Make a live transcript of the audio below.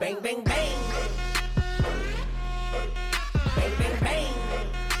bang, bang. Bang, bang, bang.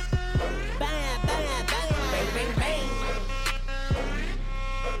 Bang, bang, bang. Bang, bang, bang.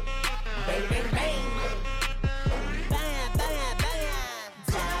 Bang, bang, bang. Bang, bang, bang.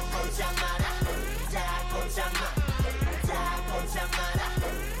 자, 꼼짝마라. 자, 꼼짝마. 자, 꼼짝마라.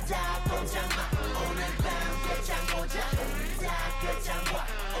 자, 꼼짝마. 오늘 밤 끝장 보자. 자, 끝장 봐.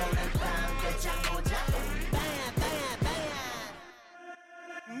 오늘 밤 끝장 보자. Bang, bang, bang.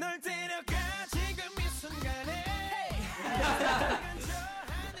 널 데려가 지금 이 순간에.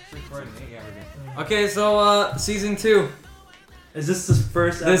 Okay, so season 2. Is this the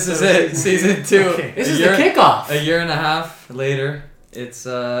first episode? This is it, season 2. Okay. This is the kickoff. A year and a half later, it's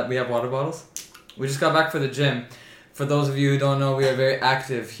we have water bottles. We just got back for the gym. For those of you who don't know, we are very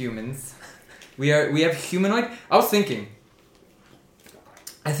active humans. We have humanoid. I was thinking.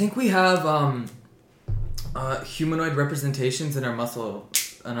 I think we have humanoid representations in our muscle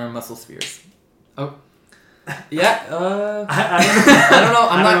spheres. Oh. Yeah. I don't know.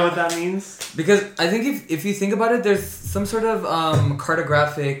 I don't know what that means. Because I think if you think about it, there's some sort of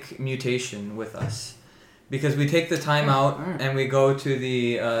cartographic mutation with us. Because we take the time out and we go to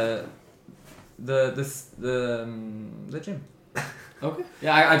the gym. Okay.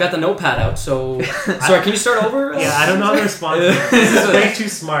 Yeah, I got the notepad out. So, sorry. Can you start over? Yeah, I don't know how to respond. This is way too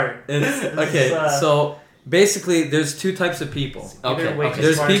smart. Okay, so basically, there's two types of people. Either way too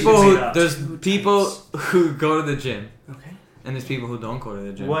There's smart people to who say that. there's people who go to the gym, Okay. and there's people who don't go to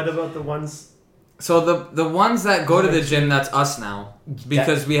the gym. What about the ones? So the ones that go to the gym, that's us now,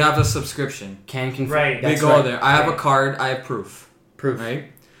 because we have a subscription. Can confirm. Right. We That's go right. there. I have a card. I have proof. Proof.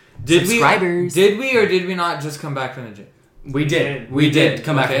 Right? Subscribers. Did we or did we not just come back from the gym? We did. We did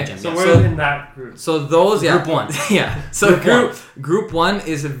come back Okay. from the gym. So yes. we're in that group. So those, yeah. Group 1. Yeah. So Group group 1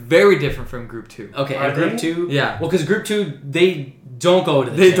 is very different from group 2. Okay, Are and group they? 2. Yeah. Well, because group 2, they don't go to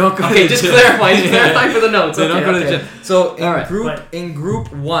the They gym. don't go to okay, the just gym. clarify. Just Yeah. clarify for the notes. They okay, don't go to the okay. gym. So All right. in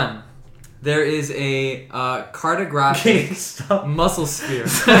group 1, there is a cartographic Okay, stop. muscle sphere.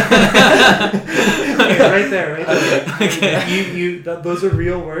 Okay, right there. Okay. Those are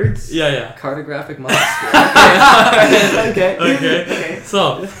real words. Yeah. Cartographic muscle. okay. Okay.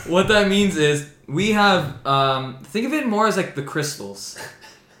 So what that means is we have think of it more as like the crystals.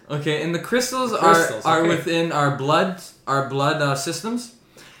 Okay, and the crystals are okay. within our blood systems,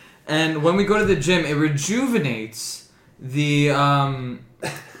 and when we go to the gym, it rejuvenates the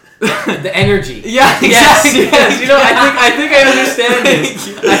The energy. Yeah, Yes, exactly. yes. You know, I think I understand this.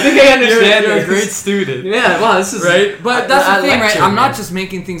 I think I understand You're a this. great student. Yeah, wow, this is Right, but that's the thing, right? lecture, I'm not man. just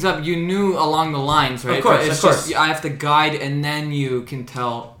making things up. You knew along the lines, right? Of course, But it's of course. just I have to guide, and then you can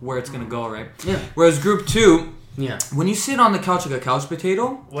tell where it's gonna go, right? Yeah. Whereas group 2, Yeah. when you sit on the couch like a couch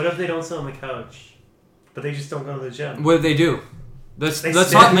potato, What if they don't sit on the couch, but they just don't go to the gym? what do they do? Let's They let's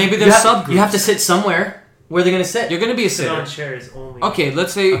sit. talk. Maybe You there's have, subgroups. you have to sit somewhere. Where are they going to sit? You're gonna be a Sit on sitter. chairs only. Okay,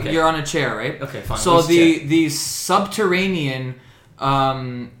 let's say Okay. you're on a chair, right? Okay, fine. So Who's the subterranean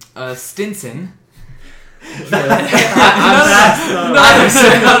Stinson. I'm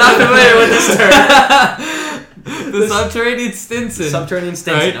not familiar with this term. The subterranean Stinson. Subterranean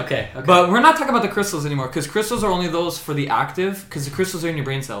Stinson. Right? Okay. But we're not talking about the crystals anymore, because crystals are only those for the active, because the crystals are in your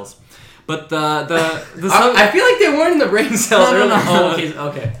brain cells. But I feel like they weren't in the brain cells No, no, earlier. no. Oh,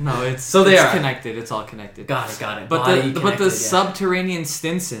 okay. no, it's So they it's are. connected. It's all connected. Got it. But Body the connected, yeah. subterranean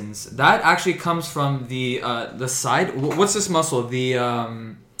Stinsons, that actually comes from the side. What's this muscle? The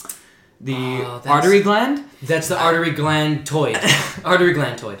that's- artery gland. That's the artery glantoid. Artery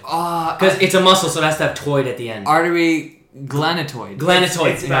glantoid. Because Because it's a muscle, so it has to have toid at the end. artery glanatoid.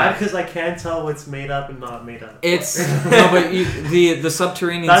 Glanatoid. It's bad because I can't tell what's made up and not made up. It's no, but the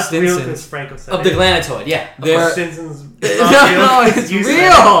subterranean That's real because Stinsons. Franco said Of the it. glanatoid, yeah. of They're- course. Stinson's No, it's You said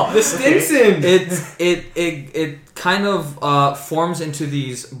real. it. The Stinson. It kind of forms into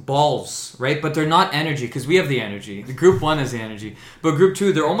these balls, right? But they're not energy, because we have the energy. The group 1 is the energy, but group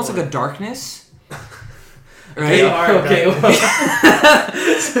 2, they're almost like a darkness, right? They are Okay.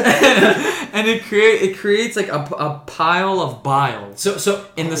 And it creates like a pile of bile So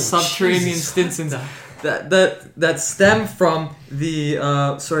in the oh, subterranean Jesus. Stinsons that stem from the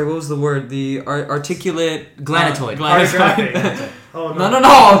sorry, what was the word? The articulate Glanatoid. Cartographic. Oh No.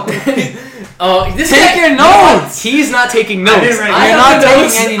 Oh, this Take guy- your notes. He's not taking I notes. didn't write I You're have not the taking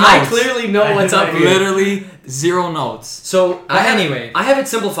notes. any I notes. clearly know I what's didn't up write here. Literally 0 notes. So Anyway. I have it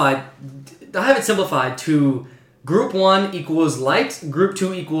simplified. To group 1 equals light, group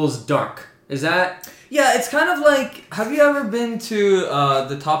 2 equals dark. Is that? Yeah, it's kind of like, have you ever been to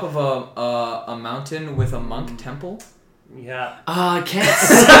the top of a mountain with a monk temple? Yeah. Can't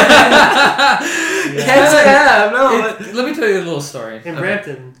say. Can't say I have, no. Let me tell you a little story. In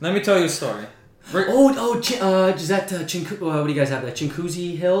Brampton. Let me tell you a story. Is that Chinku? What do you guys have? That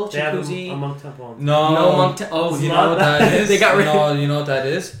Chinkuzi Hill? They have Chinkuzi? a monk temple. No. Monk Oh, You It's know not what that is? They got rid- No, you know what that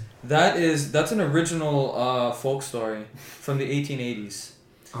is? That's an original folk story from the 1880s.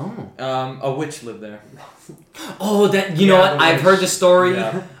 Oh. A witch lived there. Oh, that you know Yeah, what? the I've witch. heard the story.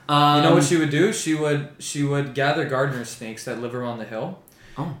 Yeah. You know what she would do? She would gather gardener snakes that live around the hill,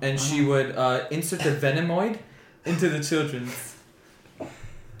 and she would insert the venomoid into the children.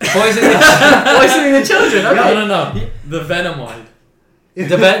 poisoning the children. Okay. No. The venomoid. The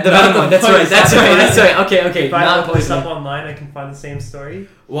venom. That's right. That's right. Okay. If I Not look this up poisoning. online, I can find the same story.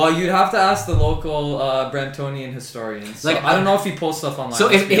 Well, you'd have to ask the local Bramptonian historians. So Like, I don't know if he posts stuff online. So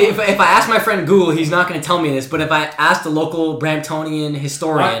let's if be honest. I ask my friend Google, he's not going to tell me this. But if I ask the local Bramptonian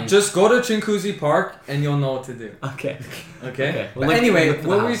historian, Just go to Chinkuzi Park and you'll know what to do. okay. Okay. Well, But look- anyway, look for the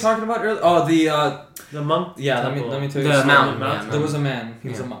what were you house. talking about earlier? Oh, The monk. yeah. temple. Let me tell you. The a story. mountain. mountain. There was a man. He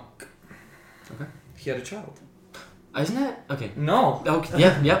was Yeah. a monk. Okay. He had a child. Isn't that okay? No. Okay.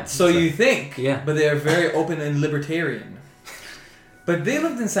 Yeah. Yep. So you think? Yeah. But they are very open and libertarian. But they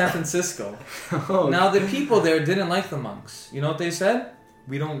lived in San Francisco. Oh. Now the people there didn't like the monks. You know what they said?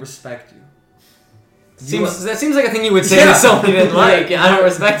 We don't respect you. that seems like a thing you would say Yeah. to someone you didn't like. I don't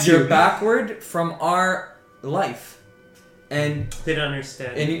respect You're you. backward from our life. And They don't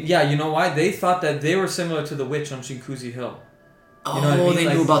understand. yeah, you know why? They thought that they were similar to the witch on Chinkuzi Hill. Oh, You know what I mean? they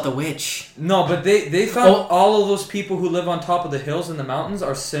Like- knew about the witch. No, but they thought all of those people who live on top of the hills and the mountains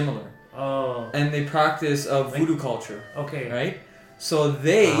are similar. Oh. And they practice voodoo culture, Okay. right? So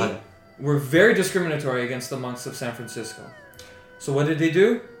they God. were very discriminatory against the monks of San Francisco. So what did they do?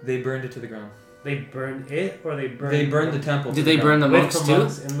 They burned it to the ground. They burned it, or they burned. They burned the temple. to Did the they burn ground. the With monks the too?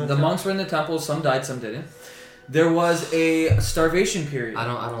 monks in the The temple? monks were in the temple. Some died, some didn't. There was a starvation period I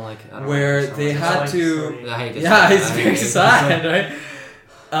don't like it. I don't where like they this had like to. story. I hate this. Yeah, story. it's I very hate this sad, story.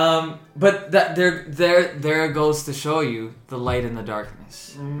 right? But that there goes to show you the light and the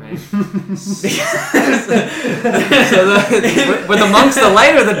darkness, right? Were the monks the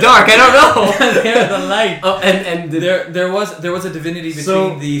light or the dark? I don't know. They're the light. Oh, and There was a divinity between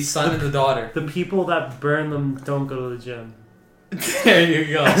So, the son and the daughter. The people that burn them don't go to the gym. There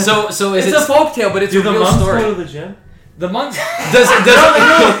you go. so is It's it a folktale, but it's Do a the real monks story. go to the gym? The monks. does They don't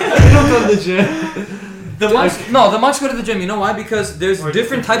go to the gym. The monks. No, the monks go to the gym. You know why? Because there's Or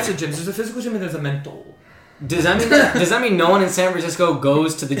different different- types of gyms. There's a physical gym and there's a mental. does that mean no one in San Francisco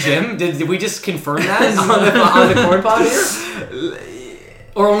goes to the gym? Did we just confirm that on the corn pod here?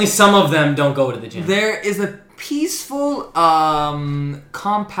 Or only some of them don't go to the gym? There is a peaceful,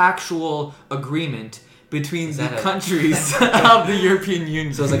 compactual agreement between Is the that a- countries of the European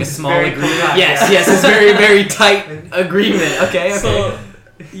Union. So it's like a small very agreement. compact, Yes, yeah. yes, it's very, very tight agreement. Okay. So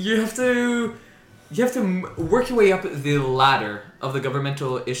you have to work your way up the ladder of the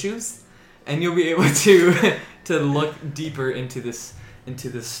governmental issues, and you'll be able to look deeper into this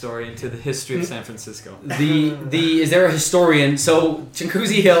story, into the history of San Francisco. Is there a historian? So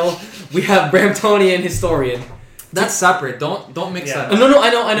Chinkuzi Hill, we have Bramptonian historian. That's separate. Don't mix Yeah. that Oh, up. no, I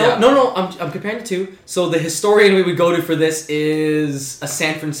know. Yeah. No, I'm comparing the two. So the historian we would go to for this is a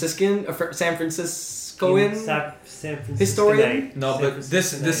San Franciscan, San Franciscoan. San Francisco. Historian? No, but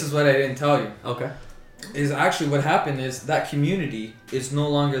this is what I didn't tell you. Okay. Is actually what happened is that community is no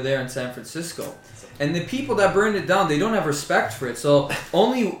longer there in San Francisco, and the people that burned it down, they don't have respect for it. So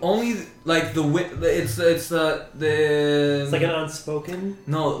only like it's It's like an unspoken.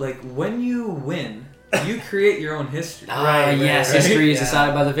 no, like when you win, you create your own history. Right, Yes, right. history is Yeah.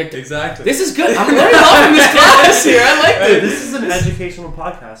 decided by the victor. Exactly. This is good. I'm learning a lot from this class here. I like this. This is an educational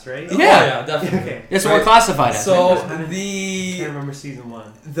podcast, right? Oh, Yeah. yeah, definitely. Okay. That's what we're Right. classified as. So I can't the remember season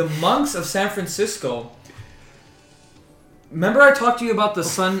 1. the monks of San Francisco. Remember, I talked to you about the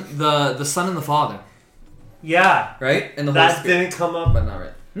son and the father, Yeah. right? And the Holy That Spirit. didn't come up. But not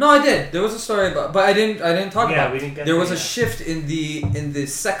right. No, I did. There was a story about, but I didn't talk Yeah, about. we didn't get There there was a yet. shift in the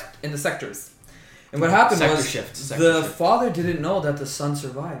sectors, and what happened Sector was shift, sector the shift. father didn't know that the son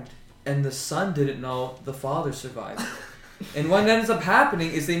survived, and the son didn't know the father survived. And what ends up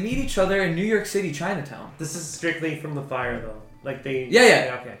happening is they meet each other in New York City, Chinatown. This is strictly from the fire, though. Like they.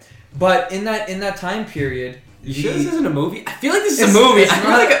 Yeah. Okay. But in that time period, You sure this isn't a movie? I feel like this is It's- a movie. it's I feel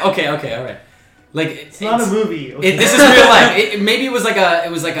not- like okay, all right. Like It's not a movie. Okay. This is real life. Maybe it was like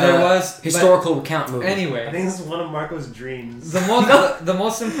a There was historical recount but movie. I anyway. think this is one of Marco's dreams. The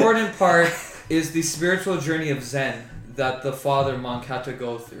most important part is the spiritual journey of Zen. that the father monk had to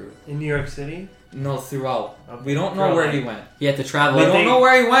go through. In New York City? No, throughout. Okay. We don't know where he went. He had to travel. We don't know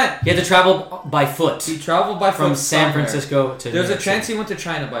where he went. He had to travel by foot He traveled by from foot San somewhere. Francisco to. There's New a York chance City. he went to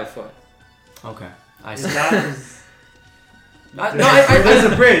China by foot. Okay, I Is see. that... There's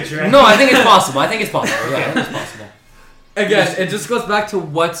a bridge, right? No, I think it's possible. I think it's possible. Yeah, I think it's possible. Again, it just goes back to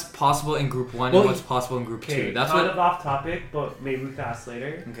what's possible in group 1 Well, and what's possible in group 2. Okay, That's kind what. of off topic, but maybe we can ask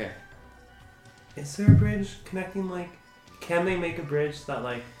later. Okay. Is there a bridge connecting, like... Can they make a bridge that,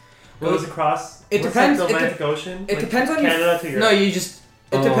 like, Well, goes across... it what's, depends- Like, it the de- Atlantic Ocean? it Like, depends on your Canada to Europe. No, you just.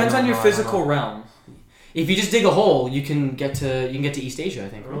 It depends on your no, physical no. realm. If you just dig a hole, you can get to East Asia. I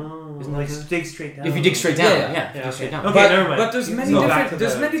think. Right? Oh, Isn't like, that just dig straight down. If you dig straight down, Yeah, yeah. yeah, dig straight okay. down. Okay, never mind. But there's You many go back different. to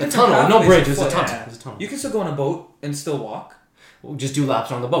There's the- many It's a different. tunnel. No pathways bridge. It's a afoot. tunnel. Yeah. It's a tunnel. You can still go on a boat and still walk, We'll just do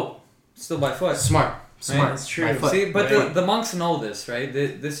laps on the boat. still by foot. Smart. That's true. By foot. See, but Right. the monks know this, right?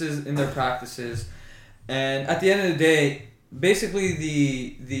 This is in their practices, and at the end of the day, basically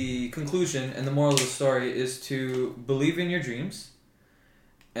the conclusion and the moral of the story is to believe in your dreams,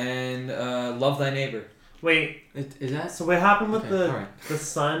 and love thy neighbor. Wait, Is that? so what happened with Okay, alright. the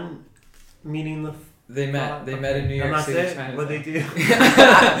son meeting the... They met. They met in New York and that's City, it? China. What they do?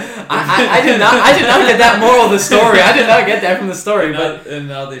 I did not. I did not get that moral of the story. I did not get that from the story. But And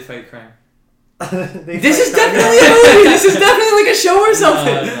now they fight crime. this is definitely a movie. This is definitely like a show or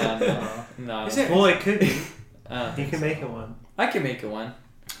something. No. Is it? Well, it could be. You You can make it one. I can make it one.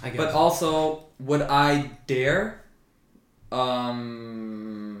 I guess. But also, would I dare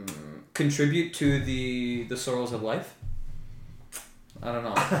contribute to the sorrows of life? I don't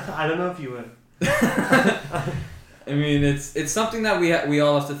know. I don't know if you would. I mean, it's something that we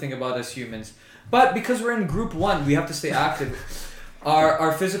all have to think about as humans. But because we're in group 1, we have to stay active.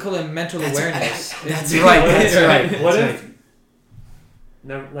 Our physical and mental awareness. That's right. That's right. What That's if...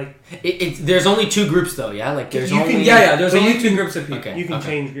 Never, like, There's only 2 groups though. Yeah. Like there's You only. can- Yeah, there's But only you 2 can- groups of people. Okay. you can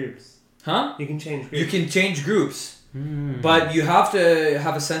change groups. Huh? You can change groups. You can change groups, Hmm. but you have to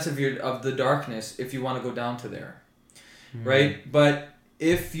have a sense of the darkness if you want to go down to there, Hmm. right? But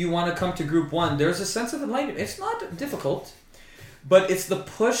if you want to come to group 1, there's a sense of enlightenment. It's not difficult, but it's the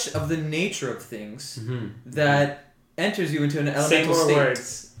push of the nature of things Mhm. that enters you into an Say elemental more state.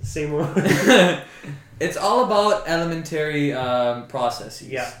 words. Say more words. It's all about elementary processes.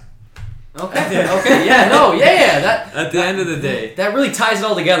 Yeah. Okay. Okay. Yeah. No. Yeah. That. At the end of the day. That really ties it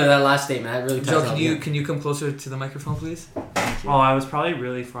all together. That last statement. That really ties Joe, it all together. can you come closer to the microphone, please? Oh, I was probably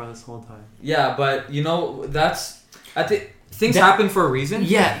really far this whole time. Yeah, but you know that's things That- happen for a reason.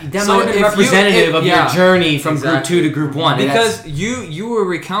 Yeah, that So might have been if you- representative of yeah, your journey from exactly. group 2 to group 1. and Because that's- you were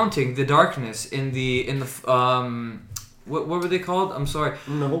recounting the darkness in the what were they called? I'm sorry.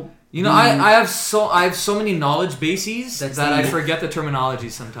 No. You know, I have so many knowledge bases That's that I the- forget the terminology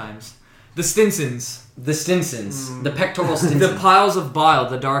sometimes. The Stinsons, the Stinsons, Mm. the pectoral Stinsons. the piles of bile,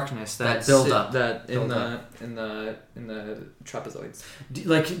 the darkness That build sit- up. that in Build the trapezoids.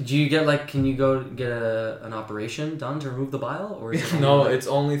 Do you get can you go get an operation done to remove the bile, or is it only, No, like- it's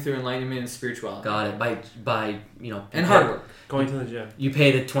only through enlightenment and spirituality. got it by And hard work. Going to the gym. You pay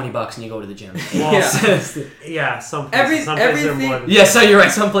the $20 and you go to the gym. Well, Yeah. yeah, some places are everything- more than Yeah, so you're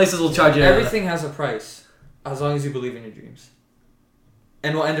right. Some places will charge you Everything has a price, as long as you believe in your dreams.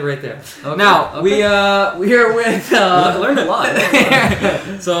 And we'll end it right there. Okay, Now okay. we are with. learned a lot.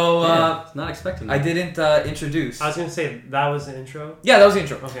 So Not expecting I that. didn't introduce. I was gonna say that was the intro. Yeah, that was the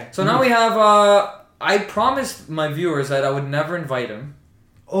intro. Okay. So now we have. I promised my viewers that I would never invite him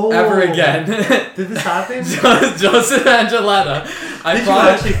Oh, ever again. Did this happen? Joseph Angeletta. I Did you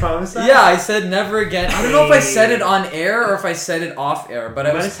promised. actually promise that? Yeah, I said never again. I don't know if I said it on air or if I said it off air, but I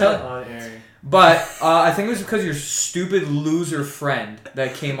Might was have said it telling. on air. But I think it was because your stupid loser friend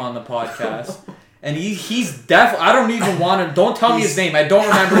that came on the podcast. And he's definitely... I don't even want to... Don't tell me his name. I don't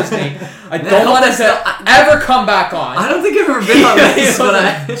remember his name. I don't want him to ever come back on. I don't think I've ever been on It this, was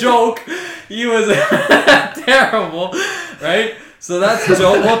but a joke. He was terrible, right? So that's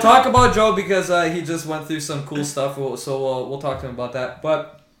Joe. We'll talk about Joe because he just went through some cool stuff. So we'll talk to him about that.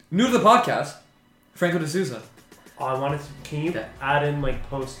 But new to the podcast, Franco D'Souza. Oh, I wanted to. Can you Yeah. add in like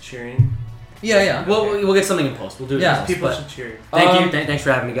post cheering? Yeah. we'll get something in post. We'll do it. Yeah, in post, People but should cheer. Thank you. Um, Thanks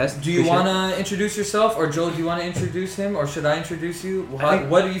for having me, guys. Do you want to introduce yourself, or Joe? Do you want to introduce him, or should I introduce you? I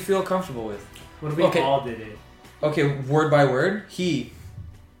think- What do you feel comfortable with? What if we Okay. all did it? Okay, word by word. He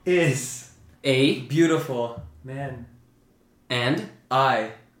Is A beautiful. man and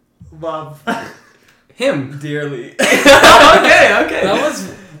I love. him? dearly. Okay. That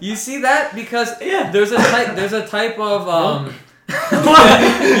was. You see that because Yeah. there's a type of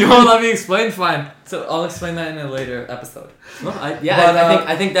You won't let me explain? Fine. So I'll explain that in a later episode. Well, I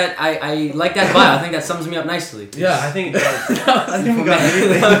think that I like that bio. I think that sums me up nicely. Yeah. I think it does. I think we got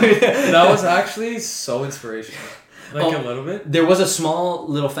everything. That was actually so inspirational. Like a little bit. There was a small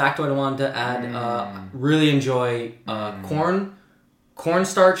little factoid I wanted to add. Really enjoy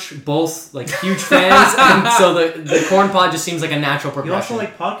cornstarch, both like huge fans, and so the corn pod just seems like a natural You progression. also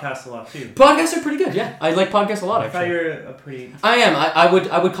like podcasts a lot too. Podcasts are pretty good, yeah. I like podcasts a lot. I thought Actually, you were a pretty I am.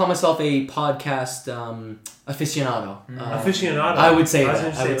 I would call myself a podcast aficionado. aficionado. I would say I was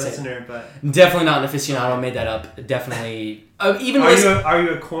that. going to I say would say listener, but Definitely not an aficionado. I made that up. Definitely. Even are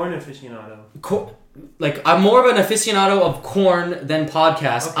you a corn aficionado? like I'm more of an aficionado of corn than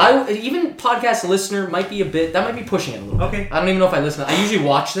podcast. Okay. Even podcast listener might be that might be pushing it a little bit. Okay. I don't even know if I listen. I usually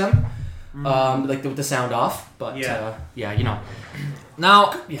watch them, like with the sound off. But Yeah. you know.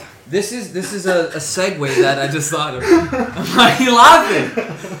 Now, Yeah. this is a segue that I just thought of. Why are you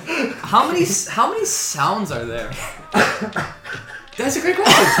laughing? How many sounds are there? That's a great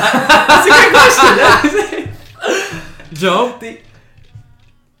question. That's a great question. Joe?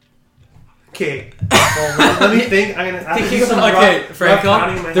 Okay. Well, let me think. I'm gonna Thinking do some of- okay, rough Franco,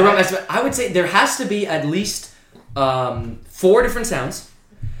 counting in my The rough head. estimate. I would say there has to be at least 4 different sounds,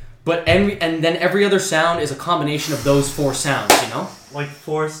 but and then every other sound is a combination of those 4 sounds. You know? Like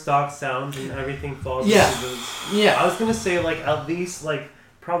 4 stock sounds and everything falls Yeah. into those. Yeah. I was gonna say like at least like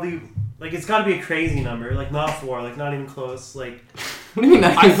probably like it's got to be a crazy number, like not 4, like not even close. Like What do you mean?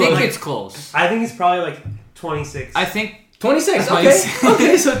 I think like- it's close. I think it's probably like 26. I think 26. Okay. 26.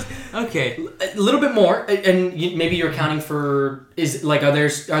 Okay. So it's okay. a little bit more, and maybe you're accounting for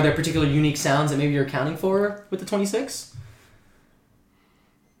are there particular unique sounds that maybe you're accounting for with the 26?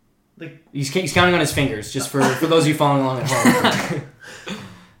 Like He's counting on his fingers, just for those of you following along at home.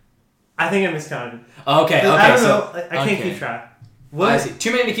 I think I miscounted. Okay. I don't So know. I can't okay. keep track. I What? see.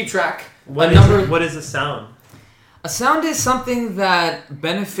 Too many to keep track. What A number. what is a sound? A sound is something that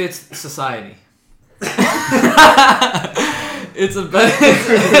benefits society. It's a benefit.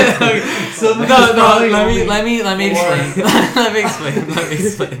 So No, there's probably let only me explain. Let me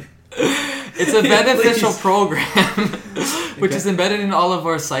explain. It's a beneficial Please. program, which is embedded in all of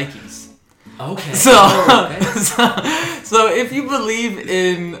our psyches. Okay. So, Okay. so if you believe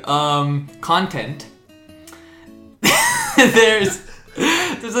in content, there's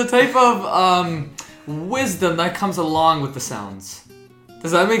a type of wisdom that comes along with the sounds.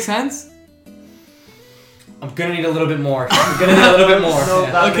 Does that make sense? I'm gonna need a little bit more. I'm gonna need a little bit more. No,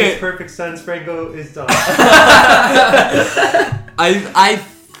 Yeah. that Okay. makes perfect sense. Franco is done. I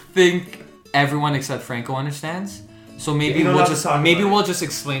think everyone except Franco understands. So maybe You don't we'll have to talk about it. just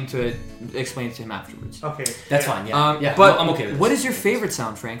explain to him afterwards. Okay. That's yeah. fine. Yeah. Yeah. But I'm okay with what this. is your favorite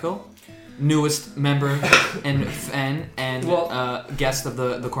sound, Franco? Newest member and fan and Well- guest of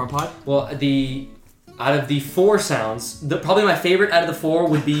the Corn Pod. Well, out of the 4 sounds, probably my favorite out of the 4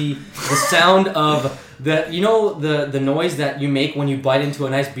 would be the sound of the noise that you make when you bite into a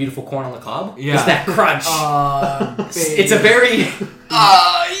nice beautiful corn on the cob. Yeah. It's that crunch. It's a very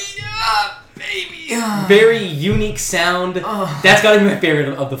yeah, baby. very unique sound. That's got to be my favorite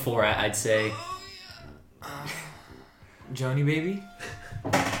of the 4. I'd say. Joni, baby.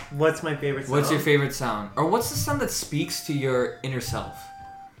 What's my favorite sound? What's your favorite sound? Or what's the sound that speaks to your inner self?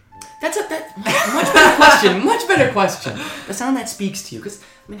 That's much better question. Much better question. The sound that speaks to you, because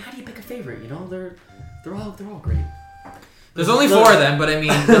I mean, how do you pick a favorite? You know, they're all great. There's only 4 of them, but I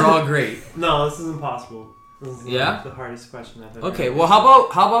mean, they're all great. No, this is impossible. This is Yeah? the hardest question I've ever Okay, heard. well,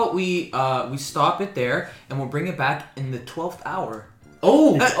 how about we stop it there and we'll bring it back in the 12th hour.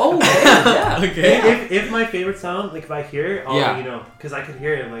 Oh, okay, yeah. Okay. If my favorite sound, like if I hear it, I'll Yeah. let you know. Because I could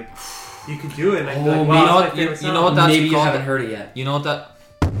hear it, like, you could do it, and I'd be Oh, like, you wow, know that's what- my favorite you sound. know what that's Maybe you called- haven't heard it yet. You know what that?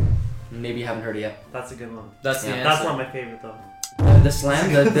 Maybe you haven't heard it yet. That's a good one. That's the Yeah. answer. That's not my favorite, though. The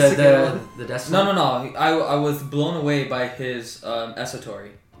slam, the death slam. No. I was blown away by his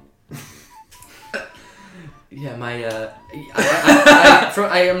esotery. Yeah, my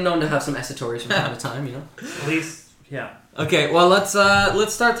I am known to have some esoteries from time to time. You know. At least, yeah. Okay, well let's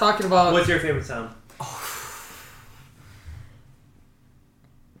start talking about What's your favorite sound?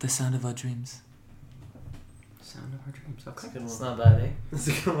 the sound of our dreams. Sound of our dreams. That's a Okay. good It's one. not bad, eh? That's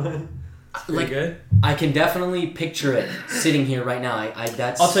a good one. Like good. I can definitely picture it sitting here right now.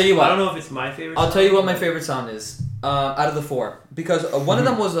 That's. I'll tell you I what. don't know if it's my favorite I'll sound, tell you what my but- favorite sound is. Out of the 4, because one of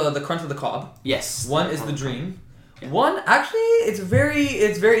them was the crunch of the cob. Yes. One is the dream. Yeah. One actually, it's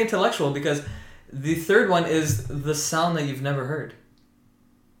very intellectual because the third one is the sound that you've never heard.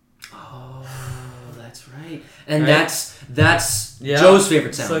 Oh, that's right. And Right? that's Yeah. Joe's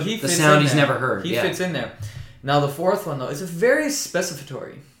favorite sound. So he the fits sound in he's there. never heard. He yeah. fits in there. Now the 4th one though is very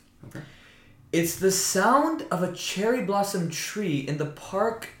specificatory. Okay. It's the sound of a cherry blossom tree in the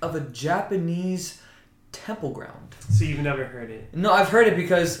park of a Japanese temple ground. So you've never heard it? No, I've heard it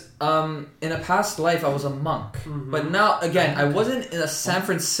because in a past life I was a monk. But now, again, I wasn't in a San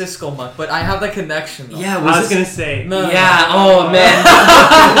Francisco monk, but I have the connection. Though. Yeah, I was gonna say. No, yeah. Oh man.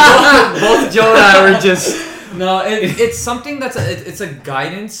 Both Joe and I were just. No, it's something that's it's a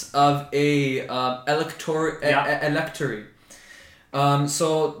guidance of a electorate.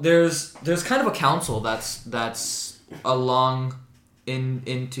 So there's kind of a council that's along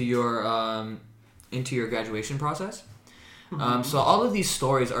into your graduation process. So all of these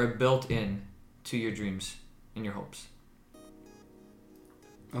stories are built in to your dreams and your hopes.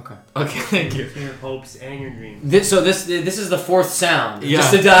 Okay. Okay, thank you. Your hopes and your dreams. This is the fourth sound. Yeah.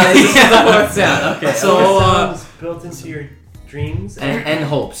 Just to die. This is the fourth sound. Okay. So sounds built into your dreams and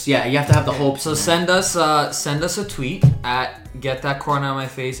hopes. Yeah, you have to have the hopes. So send us a tweet at Get That Corn Out of My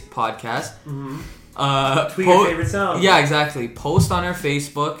Face podcast. Tweet your favorite sound. Yeah, exactly. Post on our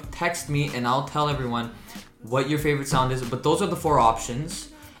Facebook, text me, and I'll tell everyone what your favorite sound is. But those are the 4 options.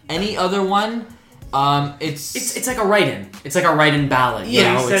 Any other one, it's like a write-in. It's like a write-in ballad. Yeah,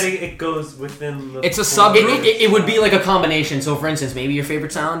 you know? you said it goes within the... It's a subgroup. It would be like a combination. So, for instance, maybe your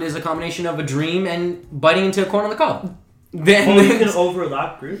favorite sound is a combination of a dream and biting into a corn on the cob. Then you can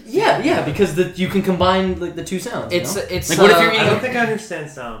overlap groups? Yeah, because you can combine like the 2 sounds. It's like what if you're I eating? don't think I understand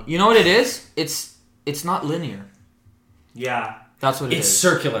sound. You know what it is? It's not linear. Yeah. That's what It's is.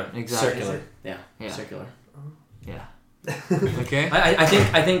 circular. Exactly. Circular. Yeah. Yeah. Circular. Yeah. Okay. I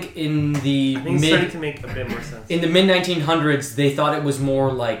think in the I think it's starting to make a bit more sense. in the mid 1900s they thought it was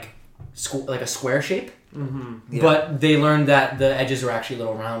more like a square shape. Yeah. But they learned that the edges are actually a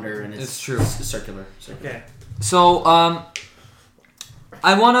little rounder and It's true. It's circular. Okay. So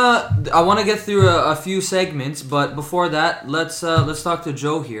I wanna get through a few segments, but before that, let's talk to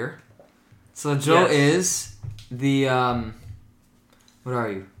Joe here. So Joe is the what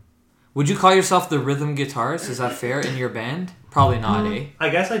are you? Would you call yourself the rhythm guitarist? Is that fair in your band? Probably not, eh? I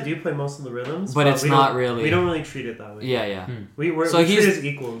guess I do play most of the rhythms, But it's we not don't- really. We don't really treat it that way. Yeah. We So treat it as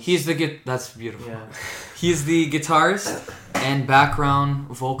equals. He's the That's beautiful. Yeah, He's the guitarist and background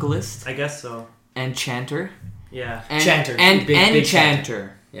vocalist I guess so. and chanter. Yeah. And, Chanter. and Big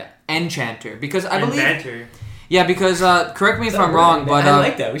chanter. Yeah. And chanter, because I And believe. banter. Yeah, because correct me if I'm wrong, but I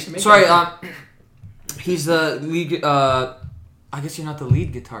like that. We should make sorry, that. he's the lead. I guess you're not the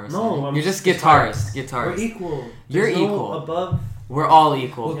lead guitarist. No, eh? I'm you're just just guitarist. We're Guitarist. equal. You're There's no equal. above. We're all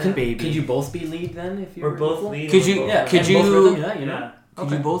equal, Well, baby. could you both be lead then if you We're were both equal? lead. Could and you- we're both Yeah, rhythm. could and you- both rhythm, yeah, you know. Yeah. Could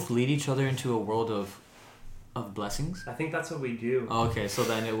Okay. you both lead each other into a world of blessings? I think that's what we do. Oh, okay, so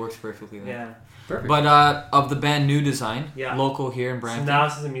then it works perfectly. Then. Yeah. Perfect. But of the band New Design, Yeah. local here in So Brampton, now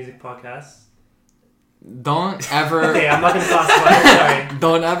this is a music podcast. don't ever, Okay, I'm not gonna classify it. Sorry.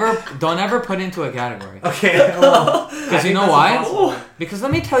 don't ever put into a category. Okay. Well, Because I you think know that's why? impossible. Because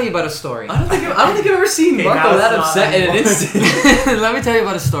let me tell you about a story. I don't think I've ever seen Okay, Marco now that it's not upset in an anymore. instant. Let me tell you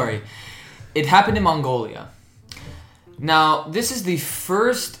about a story. It happened in Mongolia. Now, this is the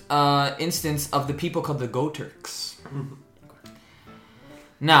first instance of the people called the Goturks.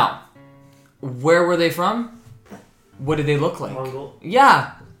 Now, where were they from? What did they look like? Mongol.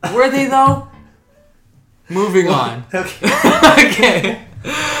 Yeah. Were they though? Moving on. Okay. Okay.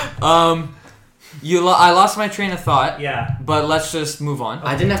 I lost my train of thought, Yeah. but let's just move on.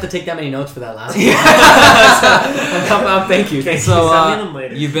 I didn't have to take that many notes for that last one. Thank you. Okay. So send me them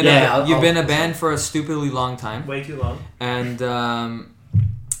later. you've been Yeah, you've I'll- been a band for a stupidly long time, Way too long. and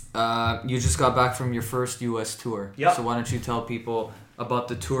you just got back from your first U.S. tour. Yep. So why don't you tell people about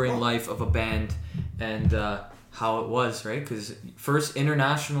the touring life of a band and how it was, right? Because first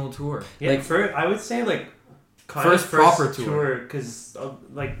international tour. Yeah. Like, I would say like. kind First of proper tour. because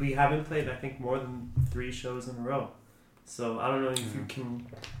like we haven't played I think more than 3 shows in a row, so I don't know if you can.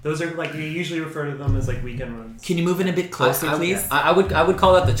 Those are like you usually refer to them as like weekend runs. can you move in a bit closer, please? I would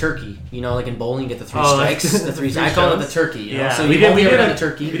call that the turkey. You know, like in bowling, you get the 3 Oh, like strikes. The 3. the 3 I call it shows? the turkey. You know? Yeah, So we you've did- only we ever did done a- the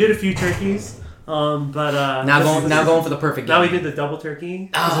turkey. We did a few turkeys, but Now going for the perfect game. now we did the double turkey.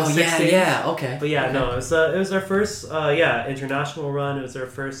 It was Oh a 6 yeah, days. yeah. Okay. But yeah, Okay. no, it was our first international run. It was our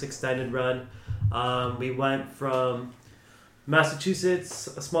first extended run. We went from Massachusetts,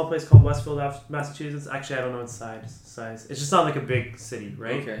 a small place called Westfield, Massachusetts. Actually, I don't know its size. It's just not like a big city,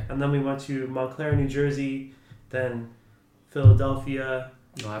 right? Okay. And then we went to Montclair, New Jersey, then Philadelphia,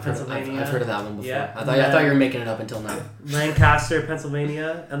 No, I've Pennsylvania. heard of that one before. Yeah. I thought you were making it up until now. Lancaster,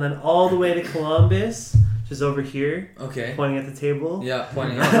 Pennsylvania, and then all the way to Columbus, which is over here, Okay. pointing at the table. Yeah,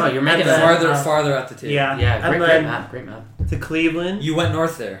 pointing No, out. no, you're making And it then- up. farther at the table. Yeah, Yeah, and great then map. Great map. to Cleveland. You went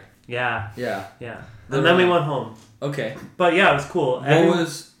north there. Yeah, Yeah. yeah. The And then we run. went home. Okay. But yeah, it was cool. What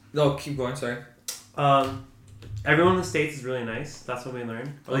was No, keep going. Sorry. Everyone in the States is really nice. That's what we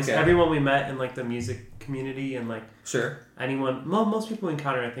learned. At least Okay. everyone we met in like the music community and like Sure. anyone, most people we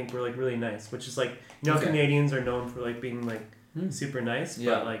encounter, I think, were like really nice. Which is like, you know, Okay. Canadians are known for like being like Hmm. super nice,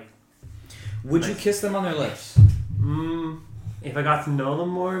 Yeah. but like, Would you Nice. kiss them on their lips? if I got to know them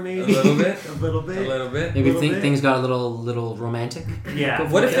more, maybe A little bit? a little A bit, little bit. Maybe Little bit. things got a little romantic. yeah.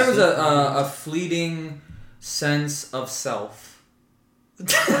 What if there was Yeah. a fleeting sense of self?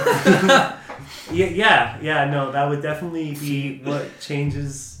 Yeah, no, that would definitely be what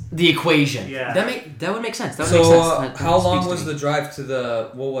changes. The equation. Yeah. That would make sense. That would So make sense. That how long speaks to was me. the drive to the?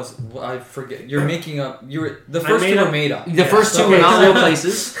 What was? I forget. You're making up. The I first made two were up- made up. The first two Okay, were not so- real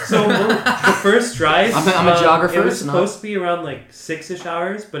places. So the first drive, I'm a geographer, It was so not- supposed to be around like 6-ish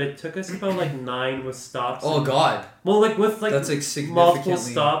hours, but it took us about like 9 with stops. Oh God, Well, like with like that's like significantly. multiple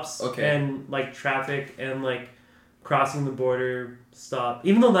stops Okay. and like traffic and like crossing the border stop.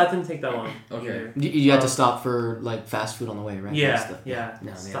 Even though that didn't take that long. Okay. either. You had to stop for like fast food on the way, right? Yeah, That's the- yeah.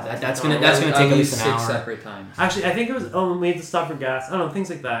 No, Stop. that's gonna take at least an six hour. separate times. Actually, I think it was. Oh, we had to stop for gas. I don't know, things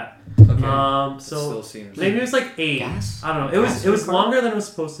like that. Okay. It So still seems. maybe it was like 8. Gas? I don't know. Gas It was car? longer than it was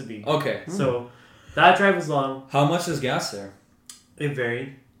supposed to be. Okay. So that drive was long. How much is gas there? It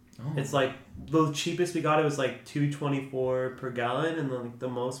varied. Oh. It's like the cheapest we got it was like $2.24 per gallon, and then like the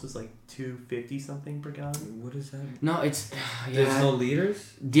most was like $2.50 something per gallon. What is that? No, it's There's yeah. no liters.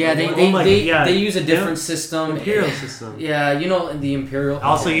 Yeah, they Oh they, my- they, yeah. they use a different Yeah. system. Imperial system. Yeah, you know the imperial.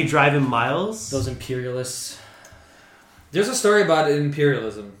 Also, you drive in miles. those imperialists. There's a story about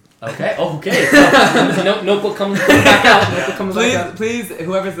imperialism. Okay. Okay. Notebook comes back out. Notebook comes back out. Please,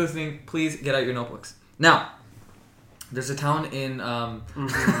 whoever's listening, please get out your notebooks. Now, there's a town in.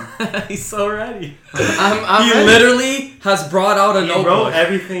 Mhm. He's so ready. I'm He ready. literally has brought out a He notebook. wrote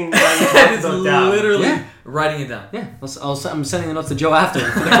everything that he It's talked about down. literally Yeah. writing it down. Yeah, I'm sending the notes to Joe after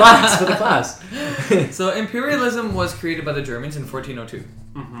for the class. For the class. So imperialism was created by the Germans in 1402.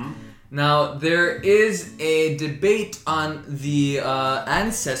 Mhm. Now there is a debate on the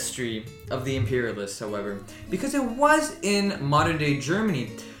ancestry of the imperialists, however, because it was in modern day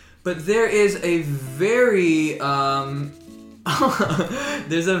Germany, but there is a very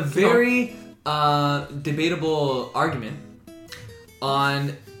there's a very debatable argument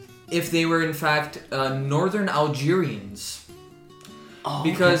on if they were in fact northern Algerians. Oh,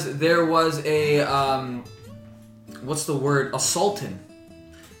 Because there was a what's the word? A sultan.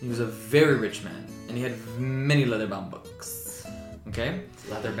 He was a very rich man, and he had many leather-bound books. Okay,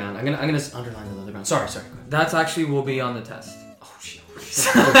 leather bound. I'm gonna underline the leather bound. Sorry. Go ahead. that's actually will be on the test. Oh shit.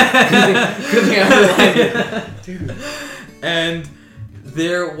 Good thing I underlined it. And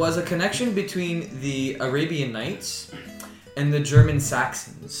there was a connection between the Arabian Nights and the German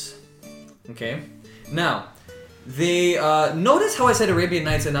Saxons. Okay, now. They notice how I said Arabian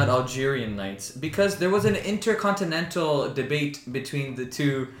Nights and not Algerian Nights because there was an intercontinental debate between the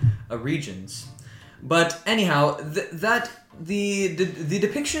two regions. But anyhow, the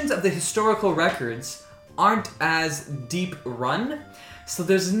depictions of the historical records aren't as deep run, so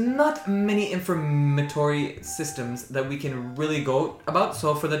there's not many informatory systems that we can really go about.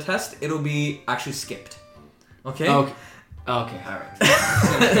 So for the test, it'll be actually skipped. Okay. Okay. Okay. All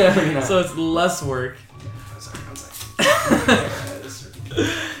right. So it's less work.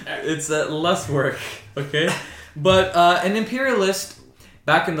 It's less work, okay? But an imperialist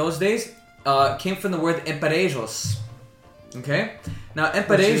back in those days came from the word emparejos, okay? Now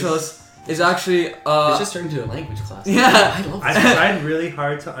emparejos is actually It's just turned into a language class. yeah. I love I that. tried really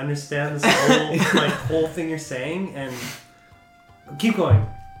hard to understand this whole thing you're saying, and keep going.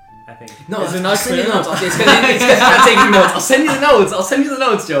 I think. No, Is it I'll not send you clear the notes. It's gonna start taking notes. I'll send you the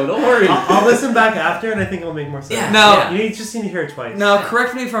notes, Joe. Don't worry. I'll listen back after, and I think it'll make more sense. Yeah. Now, You just need to hear it twice. now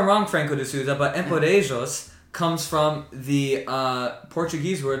correct me if I'm wrong, Franco de Souza, but emparejos comes from the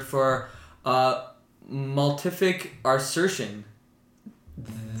Portuguese word for multific assertion.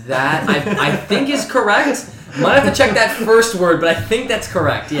 That I think is correct. Might have to check that first word, but I think that's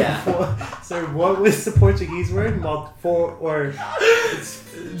correct. Yeah. So what was the Portuguese word?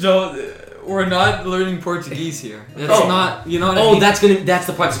 Joe, we're not learning Portuguese here. That's Oh. not, you know what I mean? that's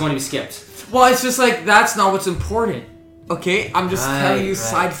the part that's going to be skipped. Well, it's just like that's not what's important. Okay, I'm just telling you Right.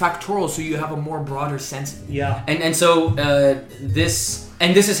 side factorial so you have a more broader sense. Yeah. And so this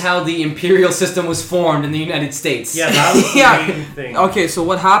is how the imperial system was formed in the United States. Yeah, that was the Yeah. main thing. Okay, so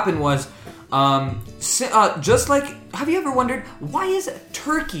what happened was, just like, have you ever wondered why is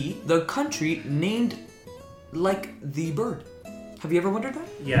Turkey the country named like the bird? Have you ever wondered that?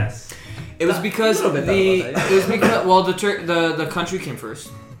 Yes. It was because little bit the thought about that, it was because well the country came first.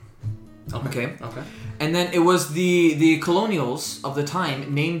 Okay. Okay. And then it was the colonials of the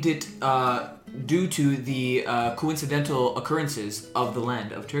time named it due to the coincidental occurrences of the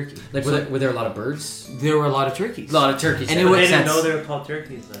land of Turkey. Like, were there a lot of birds? There were a lot of turkeys. A lot of turkeys. And And it they was- didn't sense. know they were called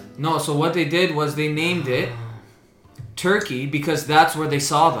turkeys then. No, so what they did was they named it Turkey because that's where they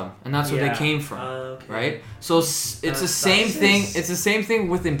saw them and that's where they came from, Okay. right? So it's the same That's- thing. It's the same thing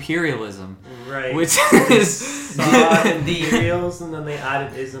with imperialism, Right. which is Saw imperials and then they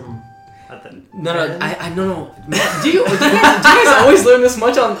added ism at the No, end. I no. Man, do you guys always learn this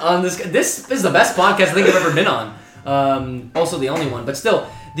much on this? This is the best podcast I think I've ever been on. Also the only one, but still,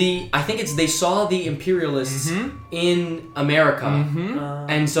 I think it's they saw the imperialists in America,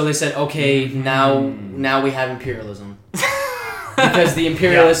 and so they said, okay, now we have imperialism. Because the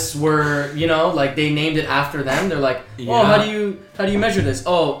imperialists were, like they named it after them. They're like, oh, Yeah. how do you measure this?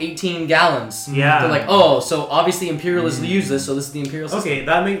 Oh, 18 gallons. Yeah. They're like, oh, so obviously imperialists use this, so this is the imperial system. Okay,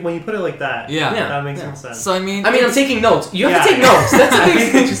 that when you put it like that, Yeah. that makes Yeah. some sense. so I mean I'm it's- taking notes. You have Yeah. to take notes. That's the I thing.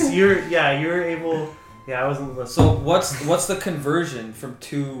 think it's just you're able. Yeah, I wasn't listening. so what's the conversion from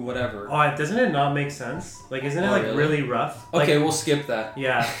to whatever? Oh, doesn't it not make sense? Like, isn't it Oh, like really? really rough? Like, Okay, we'll skip that.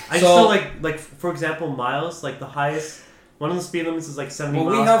 yeah, I So- just feel like for example, miles, like the highest one of the speed limits is like 70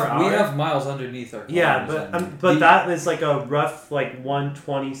 Well, miles per hour. we have miles underneath our Yeah, kilometers but and- that is like a rough like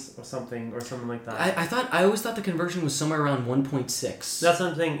 120 or something like that. I always thought the conversion was somewhere around 1.6. That's what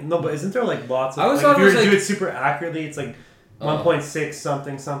I'm saying. No, but isn't there like lots of? I always like, thought if it you was, were to like- do it super accurately, it's like 1.6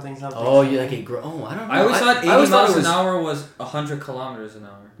 something. Oh, you like it grow? Oh, I don't know. I always thought 80 I always thought miles it was, an hour was 100 kilometers an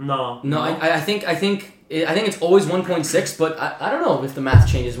hour. No. No, I think it's always 1.6, but I don't know if the math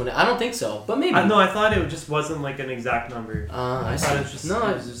changes I don't think so, but maybe. No, I thought it just wasn't like an exact number. I thought see. it was just- No,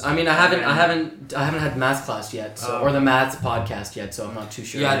 it was just- I mean I haven't had math class yet, so or the math podcast yet, so I'm not too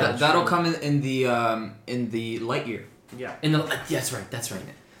sure. Yeah, that'll come in the light year. Yeah. In the that's right.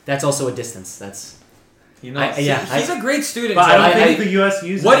 That's also a distance. That's You know, yeah, he's a great student. But I don't Joe. think the U.S.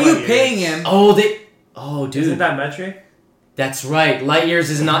 uses. What are you light paying years. him? dude. Isn't that metric? That's right. Light years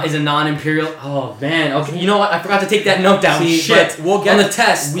is a non-imperial. Oh man. Okay. You know what? I forgot to take that note down. See, Shit. but we'll get on the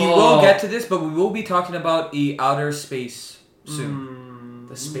test. We will get to this, but we will be talking about the outer space soon.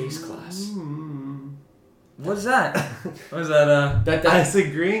 the space class. What's that? What's that? That I was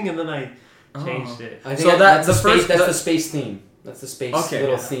agreeing and then I changed Oh. it. I think So that's the the space. first- That's the- the space theme. That's the space Okay.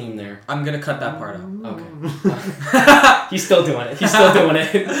 little Yeah. theme there. I'm gonna cut that part out. Okay. He's still doing it. He's still doing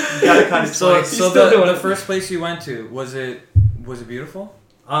it. Gotta cut it So, twice. so still doing the it. first place you went to was it beautiful?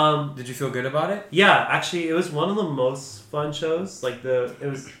 Did you feel good about it? Yeah, actually, it was one of the most fun shows. Like the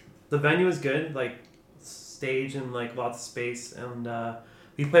venue was good, like stage and like lots of space, and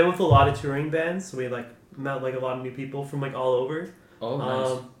we played with a lot of touring bands. So we like met like a lot of new people from like all over. Oh,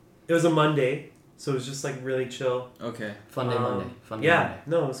 nice. It was a Monday, so it was just like really chill. Okay. Fun day Monday. Fun day Yeah, Monday.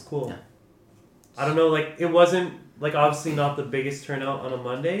 no, it was cool. Yeah. I don't know, like it wasn't like obviously not the biggest turnout on a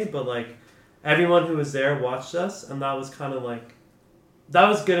Monday, but like everyone who was there watched us, and that was kind of like that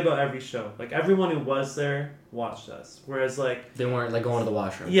was good about every show. Like everyone who was there watched us, whereas like They weren't like going to the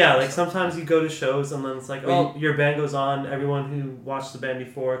washroom. yeah, like sometimes you go to shows and then it's like, Well, oh, your band goes on. Everyone who watched the band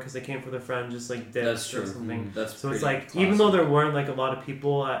before because they came for their friend just like dips That's or true. something. That's So it's pretty like even classic. though there weren't like a lot of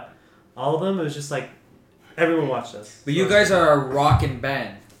people at all of them, it was just like everyone watched us. But So you it's guys like- are a rockin'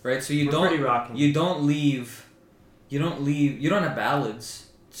 band, right? So you we're don't pretty rocking. you don't have ballads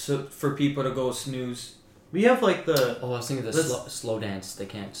so for people to go snooze. We have like the Oh, I was thinking the Let's- slow dance. They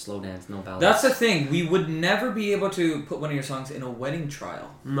can't slow dance. No ballads. That's the thing. We would never be able to put one of your songs in a wedding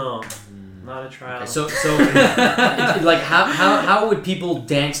trial. no, not a trial. Okay, so like how would people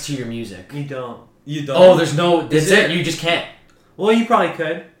dance to your music? You don't. You don't. Oh, there's no. That's Is it. it- You just can't. Well, you probably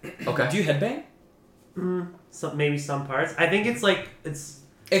could. Okay. Do you headbang? Maybe some parts. I think it's like it's.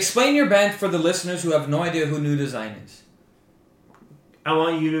 Explain your band for the listeners who have no idea who New Design is. I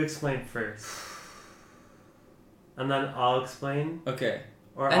want you to explain first, and then I'll explain, Okay.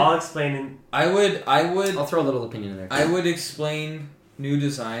 or And- I'll explain. And I would I'll throw a little opinion in there. I would explain New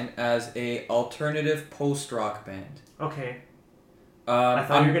Design as a alternative post rock band. okay. Um, I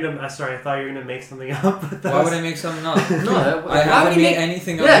thought you were gonna. Sorry, I thought you were gonna make something up. But that Why was- would I make something up? No, I why would haven't you made make?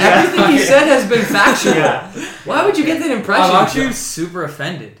 anything up. Yeah, yet. everything you said has been factual. Yeah. Why would you get that impression? I'm actually super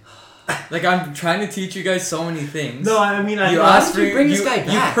offended. Like I'm trying to teach you guys so many things. No, I mean I. you know- asked did you me. bring this guy You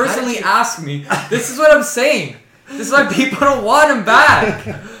back? personally How asked me. This is what I'm saying. This is why people don't want him back.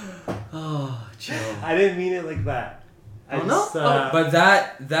 Oh, Joe. I didn't mean it like that. I Oh, no? just, But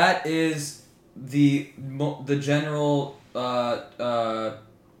that is the general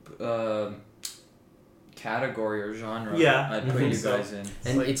category or genre. Yeah, I'd I put think you so. guys in.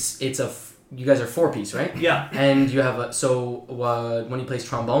 And you guys are 4-piece, right? yeah. And you have when he plays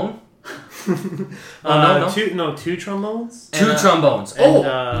trombone. Two trombones. Two And, trombones. and,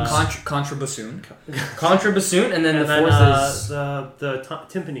 Contrabassoon. Contrabassoon, and then And the then fourth is the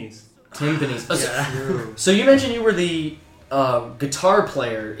timpanis. timpanis. Oh, Yeah. So you mentioned you were the guitar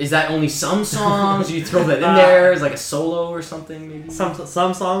player. Is that only some songs? You throw that in there as like a solo or something, maybe?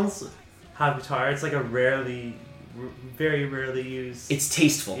 Some songs have guitar. It's like a very rarely used. It's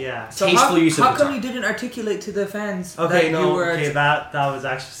tasteful. Yeah. So Tasteful use of how guitar. come you didn't articulate to the fans? Okay, that you were that was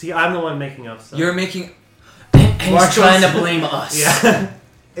actually. See, I'm the one making up stuff. You're making. And he's Marshall's- trying to blame us. Yeah,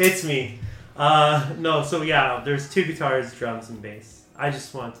 it's me. No, so yeah, there's two guitars, drums, and bass. I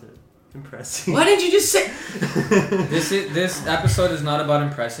just wanted to impress you. Why didn't you just say? This episode is not about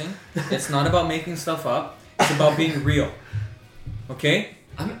impressing. It's not about making stuff up. It's about being real. Okay?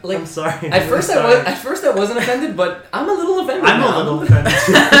 I'm sorry. At first I wasn't offended, but I'm a little offended. I'm now. a little offended.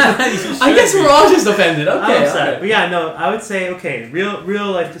 I guess we're all just offended. Okay. I'm upset. okay. But yeah, no, I would say okay,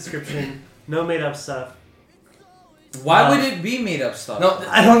 real life description, no made up stuff. Why would it be made up stuff? No,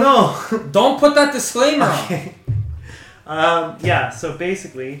 I don't know. Don't put that disclaimer on. Okay. Yeah. So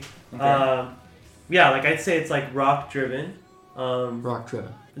basically, Okay. yeah, like I'd say it's like rock driven. rock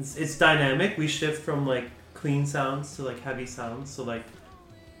driven. It's dynamic. We shift from like clean sounds to like heavy sounds. So like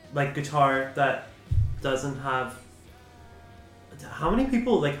guitar that doesn't have. How many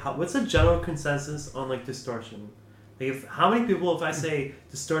people what's the general consensus on like distortion? Like how many people, if I say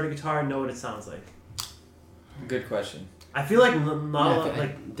distorted guitar, know what it sounds like? Good question. I feel like not a lot.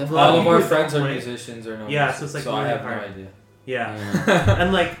 Like definitely. All of people our don't friends are play. musicians or no. Yeah, so it's like so I really have no hard. idea. Yeah. Yeah.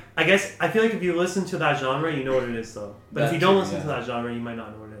 And like I guess I feel like if you listen to that genre, you know what it is though. But if That's you don't true, listen yeah. to that genre, you might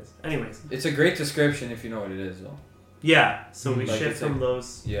not know what it is. Anyways, It's a great description if you know what it is, though. yeah. So we Like, shift it's from like-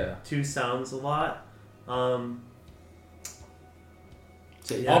 those Yeah. two sounds a lot.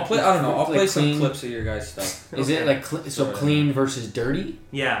 So, I'll play. I don't know. I'll Like play some clean- clips of your guys' stuff. Is it Okay. like so Sorry. clean versus dirty?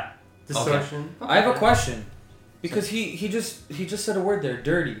 Yeah, distortion. I have a question, because he just said a word there.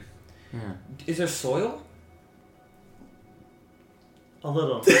 Dirty. Yeah. Is there soil? A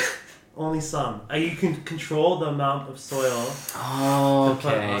little, only some. You can control the amount of soil Oh, to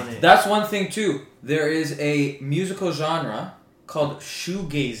put on okay. it. That's one thing too. There is a musical genre called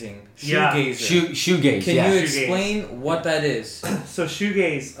shoegazing. Yeah. Shoegazer. Shoegaze. Can yeah. you Shoegaze. explain what that is? So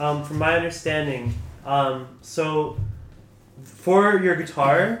shoegaze, from my understanding, so for your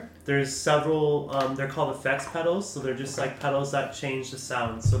guitar, there's several. They're called effects pedals. So they're just like pedals that change the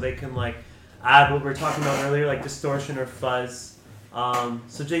sound. So they can like add what we were talking about earlier, like distortion or fuzz.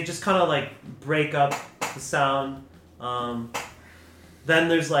 So they just kind of like break up the sound. Then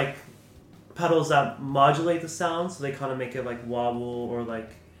there's like pedals that modulate the sound, so they kind of make it like wobble, or like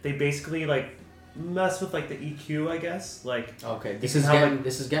they basically like mess with like the EQ, I guess. Like Okay. You This can is have, getting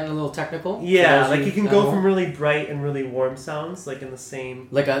this is getting a little technical. for yeah, those like who you can at go home. from really bright and really warm sounds, like in the same.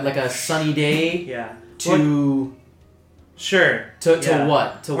 like a sunny day Yeah. to Sure. to Yeah.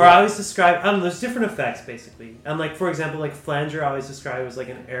 what to Or what? I always describe, I don't know, there's different effects basically. And like, for example, like flanger, I always describe as like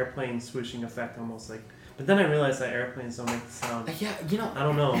an airplane swooshing effect almost like. But then I realized that airplanes don't make the sound. Yeah, you know, I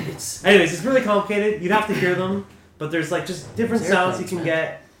don't know. it's Anyways, it's really complicated. You'd have to hear them. But there's like just different There's sounds you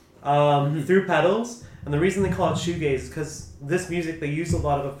airplanes, can get through pedals. And the reason they call it shoegaze is because this music, they use a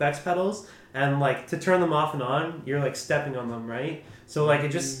lot of effects pedals. And like to turn them off and on, you're like stepping on them, right? So like it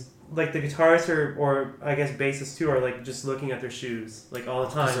just, like the guitarists or I guess bassists too are like just looking at their shoes like all the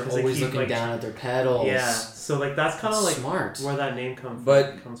time. they're 'cause they always keep, looking like, down at their pedals. Yeah, so like that's kind of like smart. where that name comes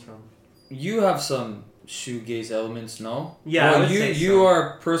from. You have some shoegaze elements, no? Yeah, I Well, would you say you so.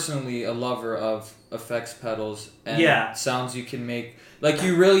 are personally a lover of effects pedals and Yeah. sounds you can make. Like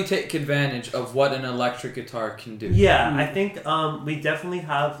you really take advantage of what an electric guitar can do. Yeah, I think we definitely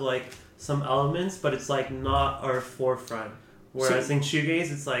have like some elements, but it's like not our forefront. Whereas in shoegaze,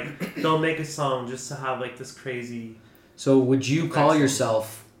 it's like they'll make a song just to have like this crazy. So would you call Excellent.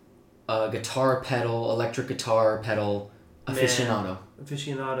 yourself a guitar pedal, electric guitar pedal aficionado?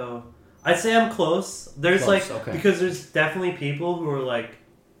 Aficionado. I'd say I'm close. There's Close, like okay. because there's definitely people who are like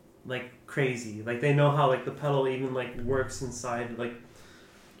crazy. Like they know how like the pedal even like works inside like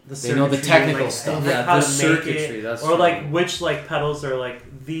the They know the circuitry technical and, stuff. and, Yeah, how the to make circuitry, it, that's or true. like which like pedals are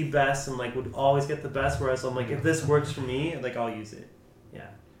like the best and like would always get the best. Whereas I'm like if this works for me, like I'll use it. Yeah.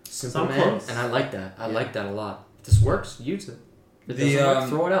 Simple I'm man, close. and I like that. I Yeah. like that a lot. If this works, use it. If it The, doesn't work, um,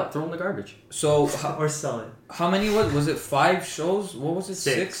 throw it out. Throw it in the garbage. So Or sell it how many was it? 5 shows? What was it?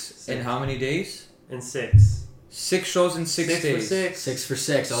 Six. In how many days? in 6. 6 shows in 6 6 days. for 6. 6 for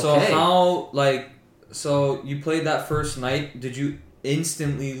 6. Okay. So how so you played that first night? Did you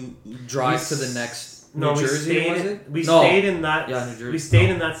instantly drive to the next No, New we Jersey? stayed. Was it? We No. stayed in that. Yeah, New Jersey. We stayed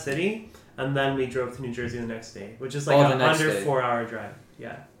No. in that city, and then we drove to New Jersey the next day, which is like Oh, a the next under day. 4-hour drive.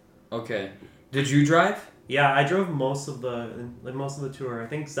 Yeah. Okay. Did you drive? Yeah, I drove most of the tour. I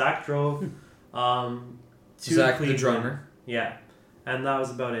think Zach drove to Zach, the Cleveland. drummer. Yeah, and that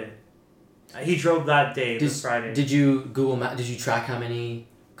was about it. He drove that day, the Friday. Did you Did you track how many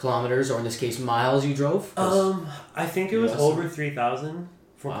kilometers, or in this case, miles you drove? 'Cause I think it was Yes. over 3,000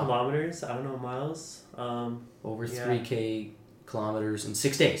 for Wow. kilometers. I don't know miles. over yeah. 3K kilometers in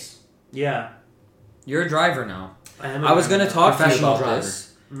 6 days. Yeah, You're a driver now. I I was going to talk to you Professional about driver.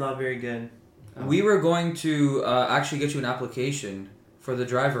 this. I'm not very good. Oh. We were going to actually get you an application for the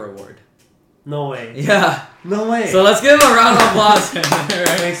driver award. No way. Yeah. No way. So let's give him a round of applause.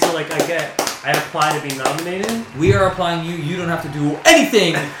 Right? Wait, so like I apply to be nominated? We are applying you. You don't have to do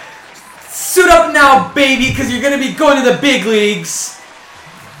anything. Suit up now, baby, because you're going to be going to the big leagues.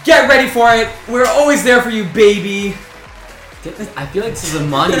 Get ready for it. We're always there for you, baby. I feel like this is a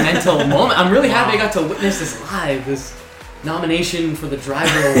monumental moment. I'm really happy I got to witness this live. This nomination for the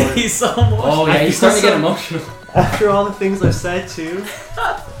driver award. He's so emotional. Oh yeah, I he's feel starting to get so- emotional. After all the things I've said too.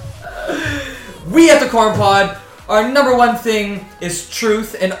 We at the Corn Pod, our number one thing is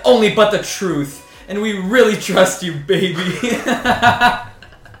truth and only but the truth. And we really trust you, baby.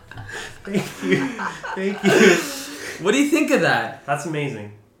 Thank you. Thank you. What do you think of that? That's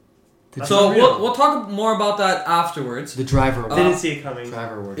amazing. That's So unreal. we'll talk more about that afterwards. The driver award. Didn't see it coming.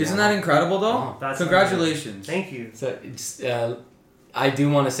 Driver award. Isn't yeah. that incredible, though? Wow. That's Congratulations. Thank you. So it's, I do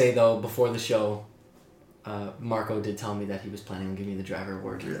want to say though, before the show, Marco did tell me that he was planning on giving me the driver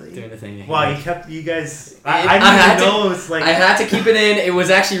award. Really? Doing the thing. Wow, you kept you guys. I I had didn't to- even know it's like. I had to keep it in. It was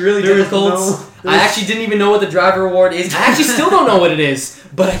actually really There was difficult. no- I actually didn't even know what the driver award is. I actually still don't know what it is,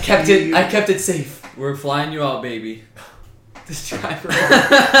 but I kept it. I kept it safe. We're flying you out, baby. This driver.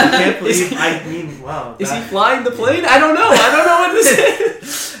 I can't Is believe. he- I mean, wow. Is he that- flying the plane? I don't know. I don't know what this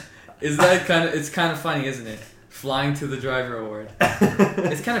is. Is that kind of? It's kind of funny, isn't it? Flying to the driver award.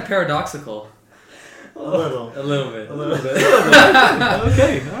 It's kind of paradoxical. a little. A little bit. A little bit.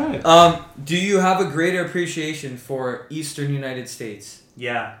 Okay, all right. Do you have a greater appreciation for Eastern United States?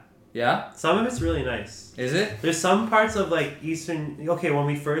 Yeah. Yeah. Some of it's really nice. Is it? There's some parts of like Eastern. Okay, when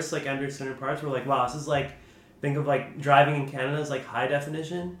we first like entered certain parts, we're like, wow, this is like. Think of like driving in Canada as like high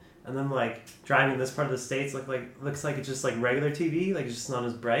definition, and then like driving this part of the states looks like it's just like regular TV, like it's just not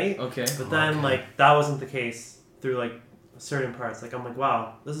as bright. Okay. But then like that wasn't the case through like certain parts. Like I'm like,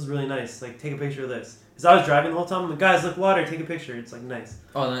 wow, this is really nice. Like take a picture of this. Because I was driving the whole time. I'm like, guys, look, water. Take a picture. It's like nice.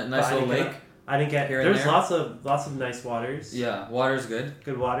 Oh, nice But I little didn't lake. I didn't get. Here and There's there? lots of nice waters. Yeah, water's good.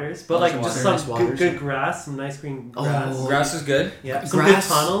 Good waters, but Lots like of just water. some Nice waters. good grass, some nice green grass. Oh. Grass is good. Yeah, some Grass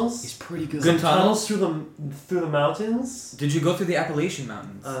good tunnels. He's pretty good. Good Some tunnels? through the mountains. Did you go through the Appalachian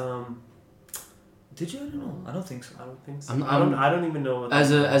Mountains? Did you? I don't know. I don't think so. I don't think so. I'm- I don't even know what. As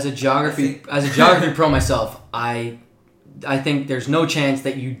that a geography pro myself, I think there's no chance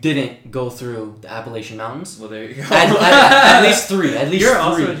that you didn't go through the Appalachian Mountains. Well, there you go. At least three. At least You're three.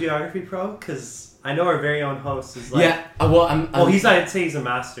 also a geography pro, because I know our very own host is like. Yeah. Well, I'm. Well, I'd say he's a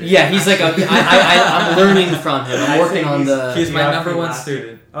master. Yeah, he's like I'm learning from him. I'm I'd working say on the. He's my geography number one master.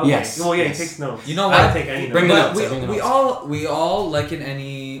 student. Okay. Yes, Well, yeah, yes. he takes notes. You know I what? don't take any Bring notes. the But notes. we all like in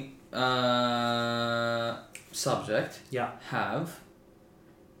any subject Yeah. have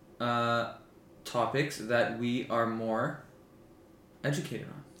topics that we are more educated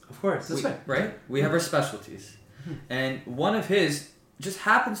on. Of course. That's right. Right? We have our specialties. And one of his just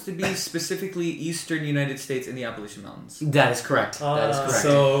happens to be specifically Eastern United States in the Appalachian Mountains. That is correct. That is correct.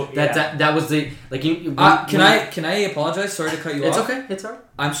 So that was the like you. can I apologize? Sorry to cut you It's off. okay. It's alright.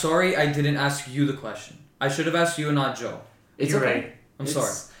 I'm sorry I didn't ask you the question. I should have asked you and not Joe. It's You're okay. right. I'm It's-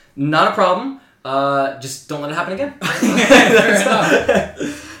 sorry. Not a problem. Just don't let it happen again. Fair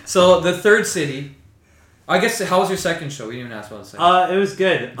enough. So the third city. I guess how was your second show? We didn't even ask about the second. It was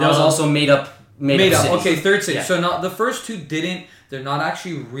good. That was also made up. Made up. cities. Okay, third city. Yeah. So not the first two didn't. They're not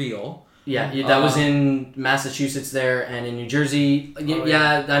actually real. Yeah, that was in Massachusetts there and in New Jersey. Oh,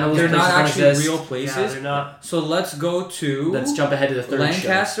 yeah, I know those They're places not don't actually exist. real Yeah, places. they're not. So let's go to Let's jump ahead to the third show.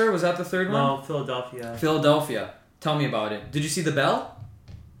 Lancaster. Was that the third one? No, Philadelphia. Philadelphia. Tell me about it. Did you see the bell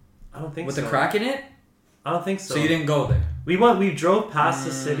I don't think with so. the crack in it? I don't think so. So you didn't go there. We drove past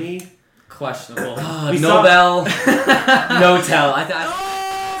the city. Questionable. We no saw- bell, no tell. I think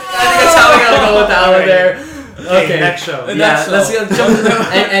that's how we gotta go with that one there. Okay, next show. And Yeah, that's let's all. go.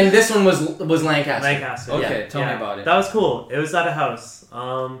 Jump, and this one was Lancaster. Lancaster. Okay, Yeah. tell me about it. That was cool. It was at a house.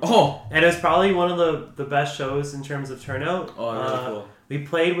 Oh, And it was probably one of the best shows in terms of turnout. oh, really cool. We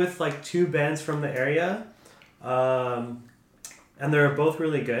played with like two bands from the area. And they were both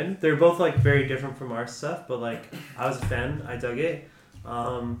really good. They were both like very different from our stuff, but like I was a fan. I dug it.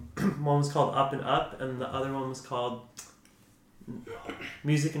 One was called Up and Up, and the other one was called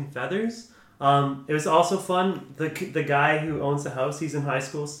Music and Feathers. It was also fun. The guy who owns the house, he's in high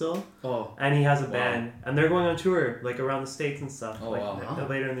school still, Oh. and he has a Wow. band, and they're going on tour like around the States and stuff, Oh, like wow.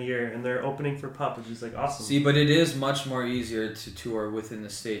 later in the year, and they're opening for Pup, which is like awesome. See, but it is much more easier to tour within the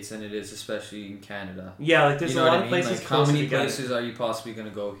States than it is, especially in Canada. Yeah, like there's You know a lot what I of mean? places Like, how closer many together. places are you possibly going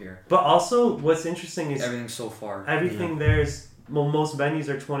to go here? But also, what's interesting is Everything's so far. everything there is. Well, most venues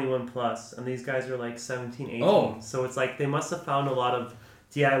are 21 plus, and these guys are like 17, 18. Oh. So it's like they must have found a lot of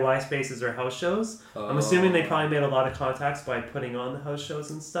DIY spaces or house shows. I'm Oh. assuming they probably made a lot of contacts by putting on the house shows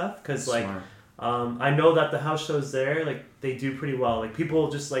and stuff. Because like, Smart. I know that the house shows there, like they do pretty well. Like people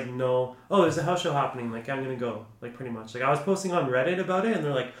just like know, oh, there's a house show happening. Like I'm gonna go. Like pretty much. Like I was posting on Reddit about it, and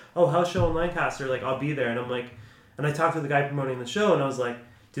they're like, oh, house show in Lancaster. Like I'll be there, and I'm like, and I talked to the guy promoting the show, and I was like,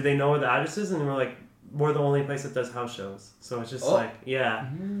 do they know where the address is? And they were like, we're the only place that does house shows. So it's just Oh. like, yeah,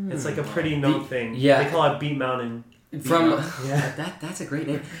 it's like a pretty known thing. yeah. they call it Beat Mountain. From Yeah. that's a great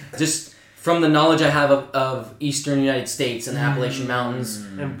name. Just from the knowledge I have of Eastern United States and the Appalachian Mountains.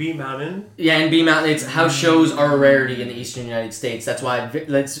 And Beat Mountain. Yeah, and B Mountain, it's house shows are a rarity in the Eastern United States. That's why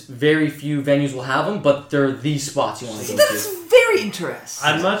that's very few venues will have them, but they're the spots you want to See, go that's to. very interesting.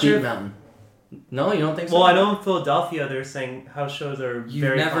 I'm not sure. Beat Mountain. No, you don't think so? Well, I know in Philadelphia they're saying house shows are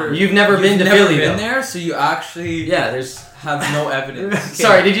very common. You've never been to never Philly, been though. there, so you actually Yeah, there's. have no evidence.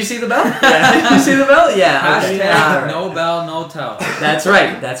 Sorry, did you see the bell? Yeah. Did you see the bell? Yeah. Hashtag Okay. Alright. no bell, no tell. That's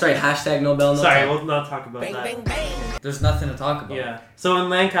right. That's right. Hashtag no bell, no Sorry, tell. we'll not talk about Bang, that. bang, bang. There's nothing to talk about. Yeah. So in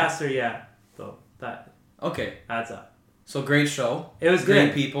Lancaster, yeah, though that Okay, adds up. so great show. It was Great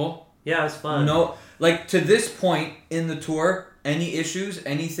good. people. Yeah, it was fun. No, like to this point in the tour, any issues,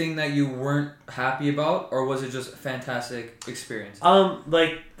 anything that you weren't happy about, or was it just a fantastic experience?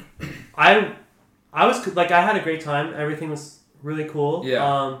 Like, I was like I had a great time. Everything was really cool.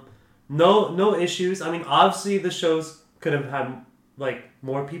 Yeah. No issues. I mean, obviously the shows could have had like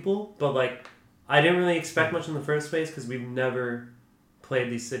more people, but like I didn't really expect much in the first place because we've never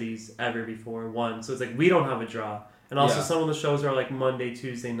played these cities ever before. One, so it's like we don't have a draw, and also Yeah. some of the shows are like Monday,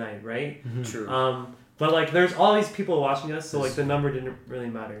 Tuesday night, right? True. But like there's all these people watching us, so like the number didn't really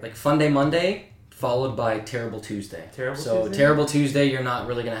matter. Like Fun Day Monday, followed by Terrible Tuesday. Terrible So Tuesday? Terrible Tuesday, you're not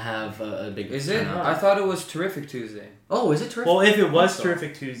really gonna have a big. Is it? turnout. I thought it was Terrific Tuesday. Oh, is it terrific? Well, if it was So.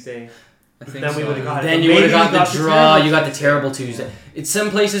 Terrific Tuesday, I think Then so. we would've got it. Then you Maybe would have got we got the the draw. Terrible You got the Tuesday. Terrible Tuesday. It's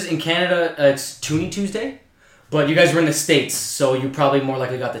some places in Canada. It's Toonie Tuesday, but you guys were in the States, so you probably more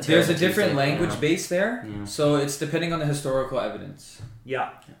likely got the Terrible There's a different Tuesday. language base there, Yeah. so it's depending on the historical evidence. yeah.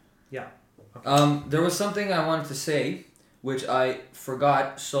 There was something I wanted to say, which I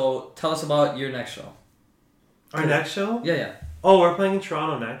forgot. So tell us about your next show. Our next show? Yeah, yeah. Oh, we're playing in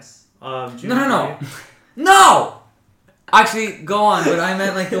Toronto next. June No. 30th. No. Actually, go on. But I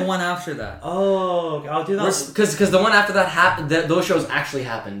meant like the one after that. Oh, okay, I'll do that. Because the one after that happened. Those shows actually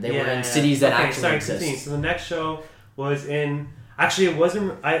happened. They were in cities that actually exist. Continue. So the next show was in. Actually, it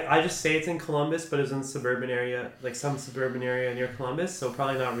wasn't. I just say it's in Columbus, but it was in suburban area, like some suburban area near Columbus. So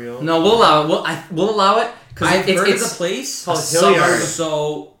probably not real. No, we'll allow it. We'll allow it because I've heard it's of the place. called a Hilliard. suburb.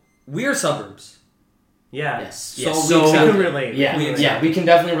 So we are suburbs. Yeah. Yes. So yes. we We accept can it. relate. Yeah, We can yeah, relate. we can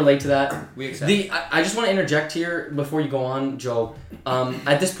definitely relate to that. We accept. I just want to interject here before you go on, Joe.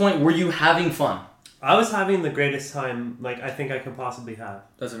 At this point, were you having fun? I was having the greatest time, like I think I could possibly have.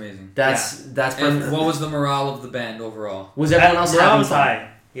 That's amazing. That's perfect. And what was the morale of the band overall? Was everyone else Morale having was fun? high.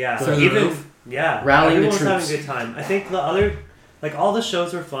 Yeah. Through the Even roof? yeah, Rallying the everyone was having troops. a good time. I think the other, like all the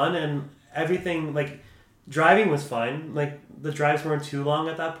shows were fun and everything. Like driving was fine. Like the drives weren't too long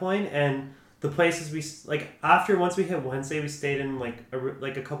at that point, and the places we like after once we hit Wednesday, we stayed in like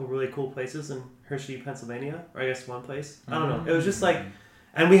a couple really cool places in Hershey, Pennsylvania, or I guess one place. I don't know. It was just like,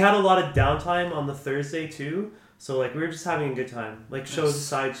 and we had a lot of downtime on the Thursday too. So like we were just having a good time. Like shows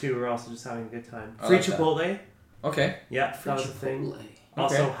aside too, we're also just having a good time. I Free like that. Chipotle. Okay. Yeah, that was a thing. Chipotle.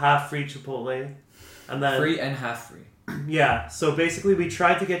 Also Okay. half free Chipotle. And then Free and half free. yeah, so basically we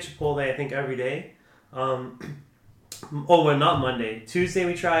tried to get Chipotle I think every day. Well not Monday. Tuesday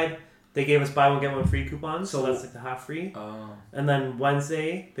we tried. They gave us buy one get one free coupons, so So- that's like the half free. Oh. And then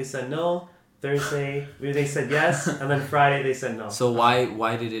Wednesday they said no. Thursday they said yes, and then Friday they said no. So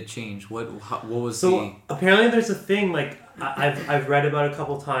why did it change? What was So apparently there's a thing like I've read about a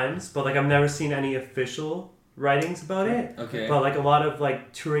couple times, but like I've never seen any official writings about it. okay? But like a lot of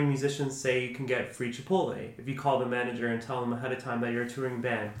like touring musicians say you can get free Chipotle if you call the manager and tell them ahead of time that you're a touring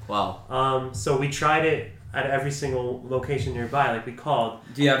band. Wow. So we tried it at every single location nearby. Like we called.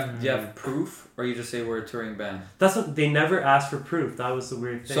 Do you have proof, or you just say we're a touring band? That's what they never asked for proof. That was the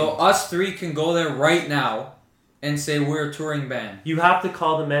weird thing. So us three can go there right now and say we're a touring band. you have to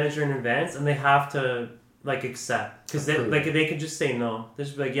call the manager in advance, and they have to like accept because they Approve. like they can just say no. They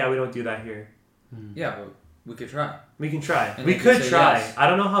just be like, yeah, we don't do that here. Yeah, but we could try. We can try. And We they can could say try. yes. I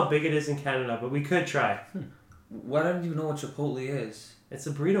don't know how big it is in Canada, but we could try. Why don't you know what Chipotle is? It's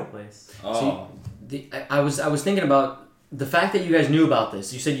a burrito place. Oh, I was thinking about the fact that you guys knew about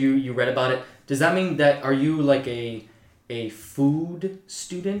this. You said you read about it. Does that mean that are you like a food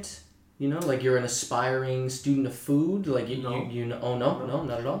student? You know, like you're an aspiring student of food. Like No. you know. Oh no,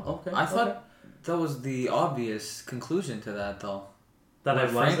 not at all. Okay. I okay. thought that was the obvious conclusion to that, though. That I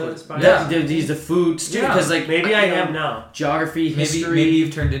Well, was Frank was- inspired. Yeah. He's a food student Yeah. because like Maybe I you know, am now. geography, history, Maybe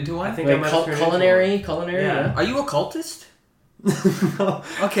you've turned into one. I think I like might have turned into culinary. Yeah. Yeah. Are you a cultist? No.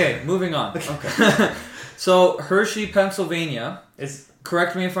 Okay, moving on. Okay. So Hershey, Pennsylvania. It's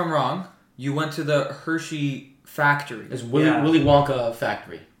Correct me if I'm wrong. You went to the Hershey factory. It's Willy, Yeah. Willy Wonka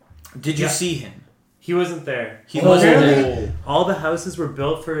factory. Did you Yeah. see him? he wasn't there. He Oh. wasn't Apparently, there. all the houses were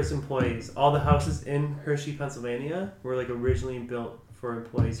built for his employees. All the houses in Hershey, Pennsylvania, were like originally built for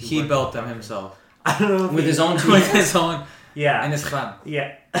employees. Who He worked built at the them factory. himself I don't know if With he- his own with team. his own Yeah. and his clan.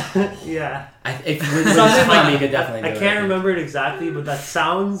 Yeah. yeah. With his Something time, like- he could definitely. I do can't it. remember it exactly, but that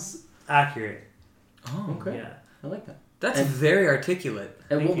sounds accurate. Oh, Okay. Yeah. I like that. that's And- very articulate.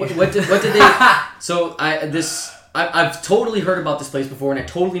 And Thank what, you. what did they? So I've totally heard about this place before, and I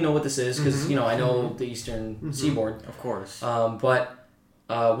totally know what this is because Mhm. I know the Eastern Mhm. Seaboard. Of course. But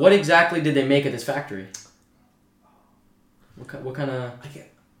what exactly did they make at this factory? What kind of? I can't.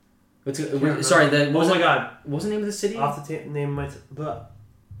 Sorry, what was Oh my the- god. What was the name of the city? Off the name my. But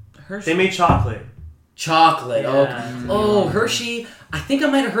Hershey. they made chocolate. Chocolate. Yeah. Okay. Oh, Hershey. I think I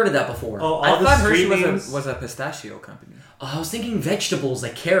might have heard of that before. Oh, all I the thought street Hershey names. was a pistachio company. I was thinking vegetables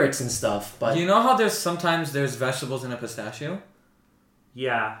like carrots and stuff, but You know how sometimes there's vegetables in a pistachio?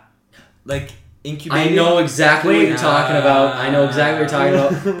 Yeah. Like I incubated? know exactly what you're talking about. I know exactly what you're talking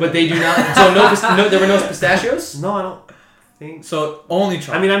about, but they do not. So no, there were no pistachios. No, I don't think. So only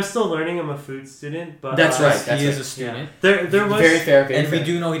chocolate. I mean, I'm still learning. I'm a food student, but That's right. he is a Yeah. student. There was. Very fair. Very And fair. we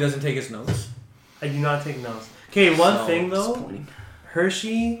do know he doesn't take his notes. I do not take notes. Okay, one So thing though. Disappointing.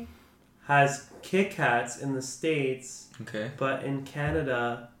 Hershey has Kit Kats in the States, Okay. but in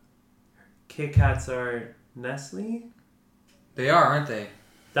Canada, Kit Kats are Nestle. They are, aren't they?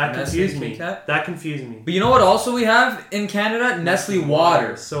 That Nestle confused Kit me. Kat? That confused me. But you know what also we have in Canada? Nestle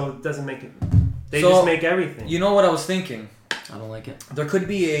water. So it doesn't make it. They So, just make everything. You know what I was thinking? I don't like it. There could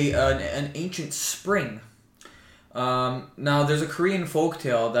be an ancient spring. Now, there's a Korean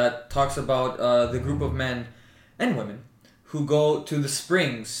folktale that talks about the group of men and women who go to the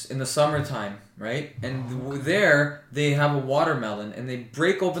springs in the summertime, right? And there they have a watermelon, and they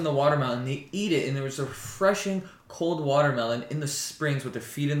break open the watermelon, and they eat it, and there's a refreshing cold watermelon in the springs with their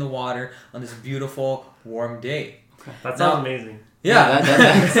feet in the water on this beautiful warm day. that sounds Now- amazing. Yeah.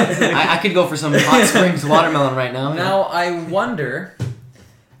 I could go for some hot springs watermelon right now. Now I wonder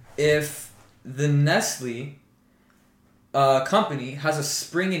if the Nestle company has a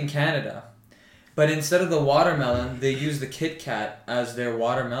spring in Canada, but instead of the watermelon, they use the Kit Kat as their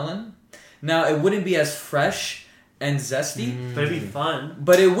watermelon. Now it wouldn't be as fresh and zesty, But it'd be fun.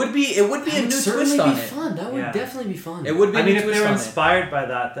 but it would be a That would new certainly twist on be it. fun. That would Yeah. definitely be fun. It would be I a mean, new if they twist were on it. inspired by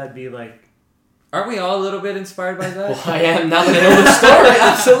that, that'd be like. Aren't we all a little bit inspired by that? Well, I am now that I know the story.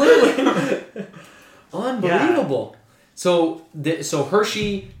 Absolutely, unbelievable. So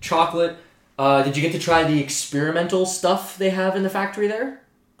Hershey chocolate. Did you get to try the experimental stuff they have in the factory there?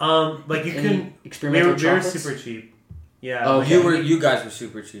 Like you Any couldn't. We experimental were chocolates? super cheap. Yeah. Oh, like, You guys were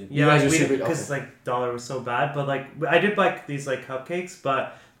super cheap. Yeah, guys like, were super- because okay. like dollar was so bad, but like I did like these like cupcakes,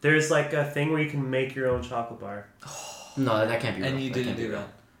 but there's like a thing where you can make your own chocolate bar. No, that can't be. And real. you That didn't can't be do real. that.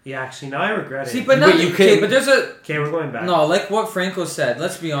 Yeah, actually, now I regret it. See, but But not you okay. could- But there's a Okay, we're going back. no, like what Franco said.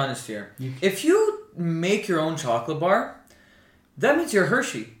 Let's be honest here. You- If you make your own chocolate bar, that means you're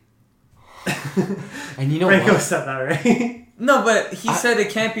Hershey. And you know Franco what? said that, right? No, but he I- said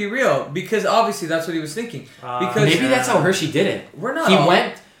it can't be real because obviously that's what he was thinking. Because- Maybe that's how Hershey did it. We're not. He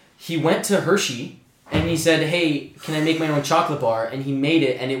all- went to Hershey and he said, "Hey, can I make my own chocolate bar?" And he made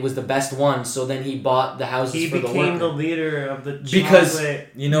it, and it was the best one. So then he bought the houses He for the became the worker leader of the chocolate. Because-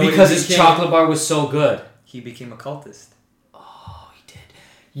 You know, what because he his became? chocolate bar was so good. He became a cultist. Oh, he did.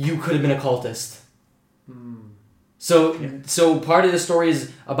 You could have been a cultist. Hmm. So part of the story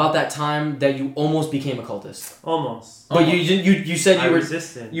is about that time that you almost became a cultist. Almost. But you said I you were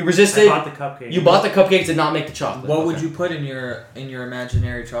resisted. you resisted. I bought the cupcake. You bought the cupcake, did not make the chocolate. What would Okay. you put in your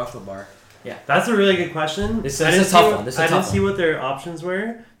imaginary chocolate bar? That's a really good question. This I is didn't a tough see one. This is a I didn't tough see what their options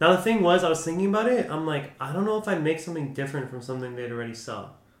were. Now the thing was, I was thinking about it. I'm like, I don't know if I'd make something different from something they'd already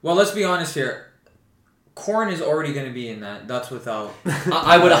sell. Well, let's be honest here. corn is already going to be in that. That's without.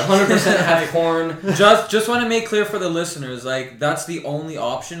 I would 100% have corn. Just want to make clear for the listeners, like that's the only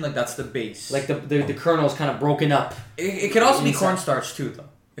option. Like that's the base. Like the kernel's kind of broken up. it could also be Inside. cornstarch too, though.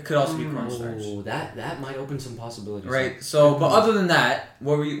 It could also be cornstarch. Ooh, that might open some possibilities. Right. So, but other than that,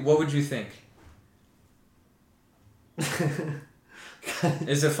 what would you think?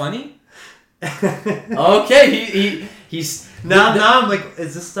 Is it funny? Okay, he's Now I'm like,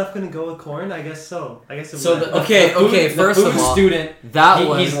 is this stuff gonna go with corn? I guess so. I guess it so would. Okay, first the of food all, student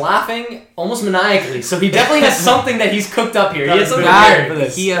he's laughing almost maniacally. So he definitely has something that he's cooked up here. He has something prepared for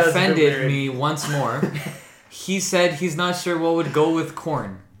this. He That's offended prepared. me once more. He said he's not sure what would go with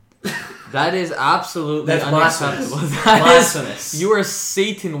corn. That is absolutely That's unacceptable. blasphemous. That is- Blasphemous. you are a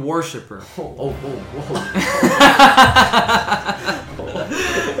Satan worshiper. Oh.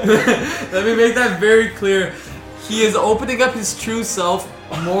 Let me make that very clear. He is opening up his true self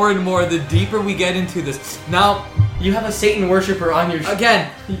more and more the deeper we get into this. Now, You have a Satan worshiper on your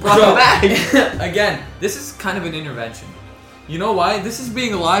again, brought him back. again, this is kind of an intervention. You know why? This is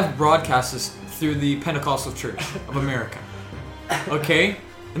being live broadcasted through the Pentecostal Church of America. Okay?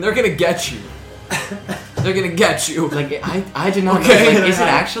 And they're gonna get you. They're gonna get you. Like I did not Okay. know. Like, is it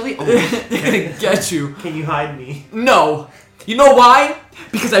actually? Oh, They're gonna get you. Can you hide me? No. You know why?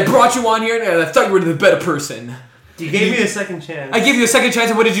 Because I brought you on here and I thought you were the better person. You gave me a second chance. I gave you a second chance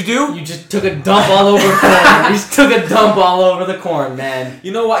and what did you do? you just took a dump all over corn. You just took a dump all over the corn, man.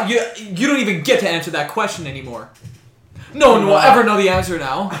 You know what? You don't even get to answer that question anymore. No one will ever know the answer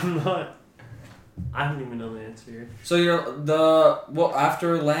now. I'm not. I don't even know the answer. So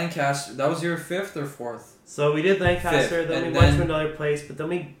after Lancaster, that was your 5th or 4th? So we did Lancaster, Fifth, then and we went to then- another place, but then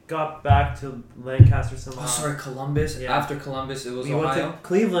we got back to Lancaster somehow. Oh, sorry, Columbus. Yeah. After Columbus, it was We went Ohio. to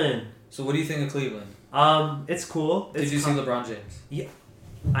Cleveland. So what do you think of Cleveland? It's cool. Did It's you see LeBron James?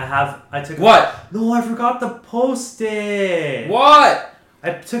 I took. What? No, I forgot to post it. What?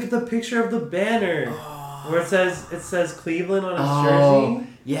 I took the picture of the banner where it says Cleveland on his Oh, jersey.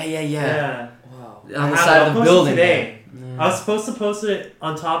 yeah. Yeah. Wow. On the I- side I'll of the post it building. today. Yeah. I was supposed to post it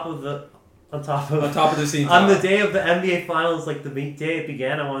on top of On top of the scene. on the day of the NBA Finals, like the day it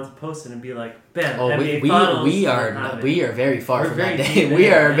began. I wanted to post it and be like, "Bam, Oh, NBA Finals." we don't have it. are very far We're from very that deep day. in We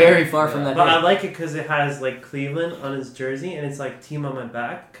it, are yeah. very far from that But I day. like it because it has like Cleveland on his jersey, and it's like team on my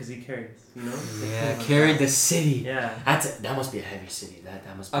back because he carries. You know? Yeah, carried the city. Yeah. That must be a heavy city. That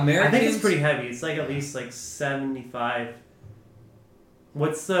must be. Americans. I think it's pretty heavy. It's like at least like 75.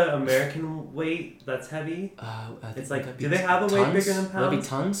 What's the American weight that's heavy? I think It's like, that'd be do they have a weight tons? bigger than Would that be pounds?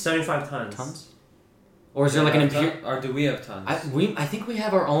 tons? 75 tons. Tons? Or is there like an imperial? Or do we have tons? I think we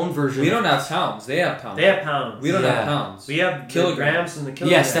have our own version. We don't have pounds. They have pounds. They have pounds. We don't Yeah. have pounds. We have Kilograms. kilograms and the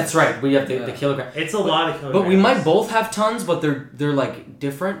kilograms. Yes, that's right. We have the Yeah. kilogram. It's a lot of kilograms. But we might both have tons, but they're like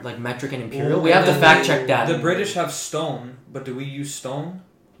different, like metric and imperial. Ooh. We have to And fact check that. The British have stone, but do we use stone?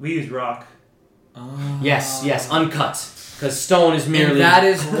 We use rock. Yes, uncut. Because stone is merely. And that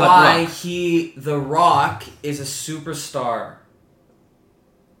is cut why rock. The Rock is a superstar.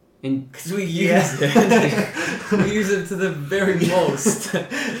 In- Because we use it. We use it to the very most.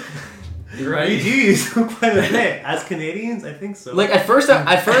 We Right? do use them quite a bit. As Canadians, I think so. Like at first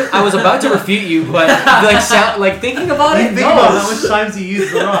I was about to refute you, but thinking about you it, think no. about how much times you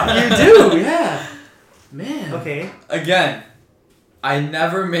use the rock. You do, yeah. Man. Okay. Again, I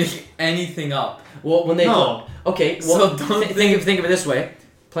never make anything up. Well, when they No. okay, So well, don't think of it this way: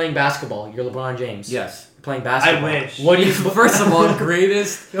 playing basketball, you're LeBron James. Yes. Playing basketball. I wish. What do you? First of all,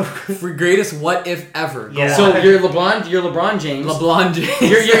 greatest what if ever. Yeah. So you're LeBron James. LeBron James.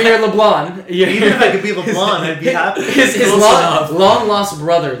 You're LeBlanc. Even if I could be LeBlanc, I'd be happy. His Close enough. long lost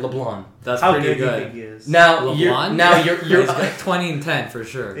brother LeBlanc. That's How pretty good do you good. think he is? Now you're He's got 20 and 10 for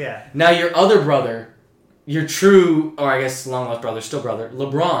sure. Yeah. now your other brother, your true, or I guess long lost brother, still brother,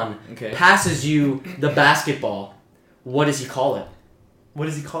 LeBron, Okay. passes you the basketball. What does he call it? What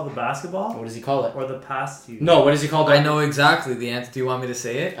does he call the basketball? What does he call it? Or the pass to you? No, what does he call the? I know exactly the answer. Do you want me to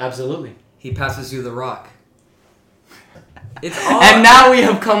say it? Absolutely. He passes you the rock. It's all. And now we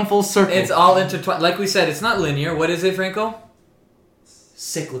have come full circle. It's all intertwined. Like we said, it's not linear. What is it, Franco?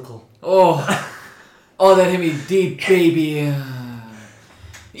 cyclical. Oh, oh, that hit me deep, baby.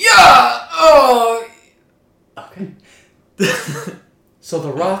 Yeah. Oh. Okay. So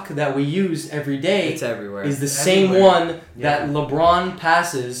the rock that we use every day It's everywhere. is the same Everywhere. one Yeah. that LeBron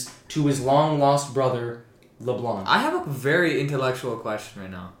passes to his long lost brother LeBlanc. I have a very intellectual question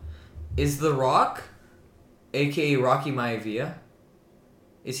right now. Is The Rock, aka Rocky Maivia,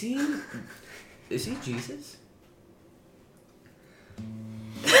 is he Jesus?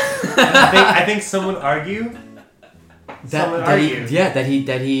 I think some would argue. Some would that argue.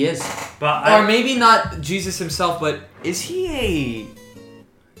 he is. But Or maybe not Jesus himself, but is he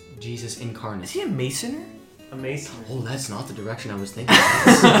Jesus incarnate. a masoner? a mason. Oh, that's not the direction I was thinking.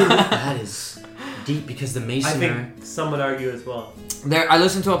 That is deep because the I Masoner. think some would argue as well. I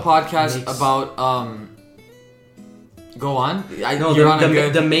listened to a podcast Makes- about Go on. No, You're on a the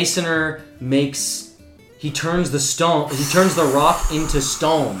good. Masoner makes. He turns the stone. He turns the rock into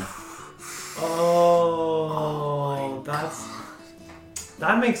stone. Oh,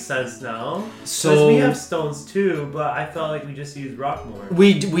 that makes sense now. So Because we have stones too, but I felt like we just use rock more.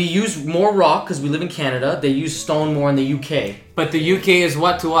 we use more rock because we live in Canada. They use stone more in the UK. But the UK is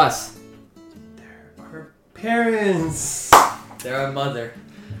what to us? Our parents. They're our mother.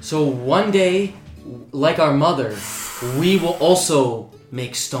 So one day, like our mother, we will also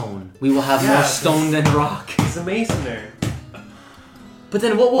make stone. We will have more Yeah, stone than rock. He's a masoner. But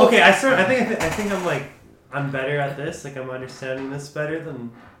then what will? Okay, I think I'm better at this. Like I'm understanding this better than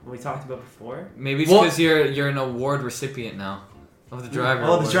what we talked about before. Maybe it's Well- because you're an award recipient now of the driver.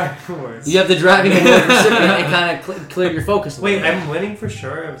 Oh, award. the driver awards. You have the driving award recipient. It kind of cleared your focus. A Wait, little bit. I'm winning for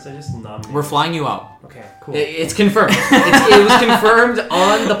sure. Or was I just nominated? We're flying you out. Okay, cool. It's confirmed. It was confirmed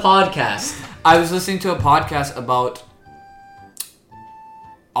on the podcast. I was listening to a podcast about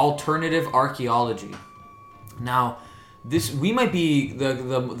alternative archaeology. Now, we might be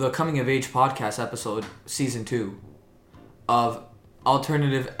the coming of age podcast episode, season 2, of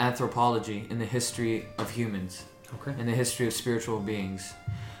alternative anthropology in the history of humans, Okay. in the history of spiritual beings.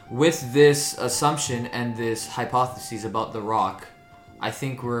 With this assumption and this hypothesis about the rock, I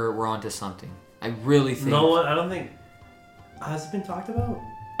think we're onto something. I really think. No one. I don't think. Has it been talked about?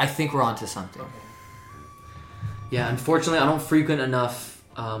 I think we're onto something. Yeah, unfortunately, I don't frequent enough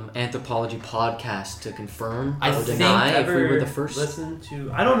anthropology podcasts to confirm I or think deny if we were Ever the first. listen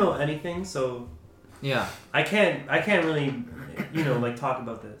to? I don't know anything, so Yeah. I can't really, like talk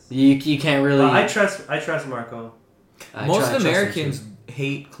about this. You can't really. But I trust Marco. Most trust him Americans too.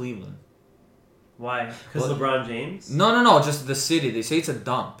 hate Cleveland. Why? Because What? LeBron James. No, just the city. They say it's a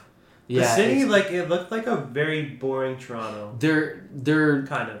dump. The city, it's- it looked like a very boring Toronto. their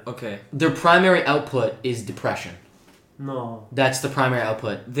Kind of. Okay. their primary output is depression. No. That's the primary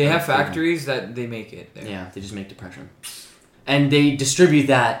output. They of have Cleveland. factories that they make it there. Yeah, they just make depression, and they distribute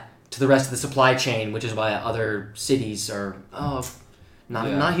that to the rest of the supply chain, which is why other cities are Yeah.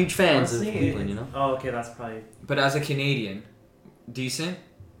 not huge fans Honestly, of Cleveland. You know. Oh, okay, that's probably. But as a Canadian, decent?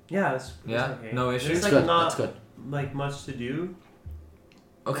 Yeah, it's Yeah? okay. No issues? There's That's like good. not That's good. like much to do.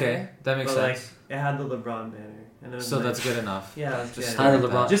 Okay, that makes but sense. like it had the LeBron banner, and it was So like, that's good enough. Yeah, that's Just good. start Hi, with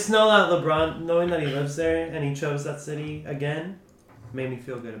LeBron. that. Just know that LeBron, knowing that he lives there and he chose that city again, made me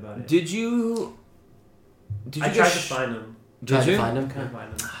feel good about it. Did you I get tried to find him. Tried Did to you? find him. Couldn't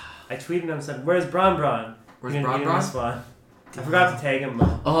find him. I tweeted him and said, "Where's Bron Bron?" Where's He didn't- Bron he didn't Bron? respond. I forgot to tag him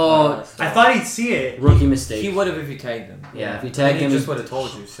though. Oh, I thought he'd see it. rookie mistake. He would have if you tagged him. Yeah, if you And tagged he him, just would have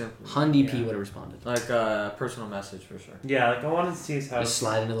told you simply. Hundi P Yeah. would have responded. Like a personal message for sure. Yeah, like I wanted to see his Just house.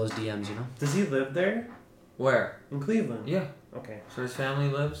 slide into those DMs, you know. Does he live there Where? in Cleveland? Yeah. Okay. So his family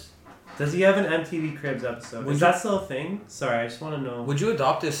lives. Does he have an MTV Cribs episode? Would Is you- that still a thing? Sorry, I just want to know. Would you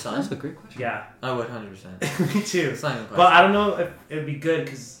adopt his son? That's a great question. Yeah, I would 100%. me too. It's not even a question. But I don't know if it'd be good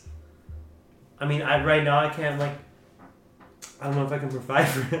because, I mean, right now I can't like. I don't know if I can provide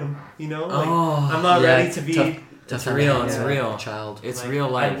for him. You know, like oh, I'm not yeah, ready to be. tough. It's Tough real, time to it's have real. a child. it's like, real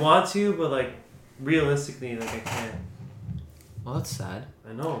I life. want to, but like realistically, like I can't. Well, that's sad.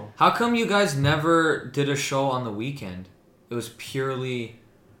 I know. How come you guys never did a show on the weekend? It was purely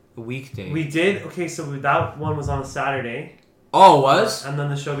a weekday. We did okay. So that one was on a Saturday. Oh, it was? And then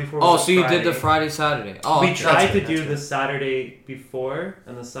the show before. Oh, was so you did the Friday. Friday, Saturday. Oh, We okay. tried That's to good, do that's the good. Saturday before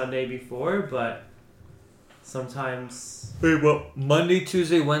and the Sunday before, but sometimes. Wait, well, Monday,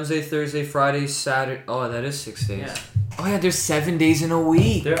 Tuesday, Wednesday, Thursday, Friday, Saturday. Oh, that is 6 days. Yeah. Oh, yeah, there's 7 days in a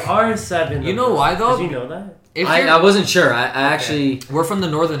week. There are 7. You of know them. why, though? Did you know that? If I you're- wasn't sure. I actually. We're from the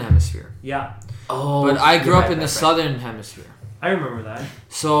northern hemisphere. Yeah, Oh. But I grew you're up right, in the right, southern hemisphere. I remember that.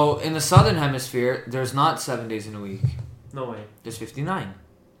 So, in the southern hemisphere, there's not 7 days in a week. No way. There's 59.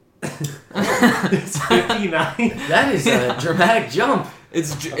 It's 59. right. That is a dramatic jump.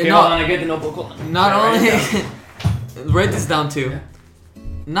 It's Okay, hold on. I get the notebook. Hold on. not Write only write this down too.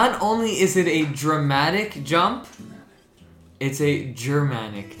 Not only is it a dramatic jump, it's a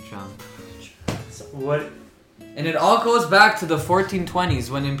Germanic jump. So what? And it all goes back to the 1420s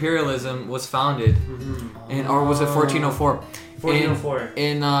when imperialism was founded, or was it 1404? 1404.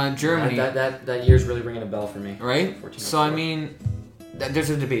 In Germany, That year's really ringing a bell for me. right? 1404. So I mean, there's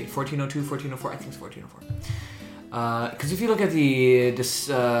a debate: 1402, 1404. I think it's 1404. Because if you look at the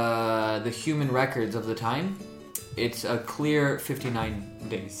human records of the time, it's a clear 59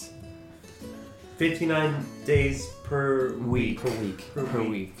 days. 59 days per week. per week. per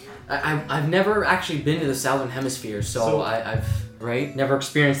week. I've never actually been to the Southern Hemisphere, so I've Right? never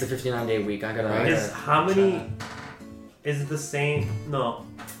experienced the 59-day week. I gotta. Right. Is how many? Is it the same? No.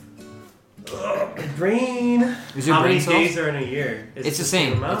 My brain. Is your How brain many cells? days are in a year? Is It's it the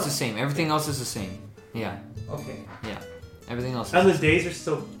same. amount? It's the same. Everything else is the same. Yeah. Okay. Everything else. And Is the days are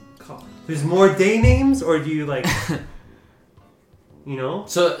still. There's more day names, or do you like? You know.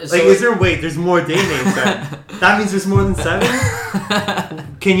 So Like, is there? Wait, there's more day names. Then. That means there's more than 7.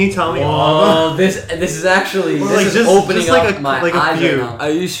 Can you tell me all of them? Oh, this is actually Or this like is just- opening just like up a- my like a eyes few. right now. Are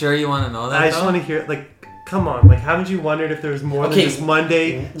you sure you want to know that? I just though? want to hear. Like, come on. Like, haven't you wondered if there was more Okay. than just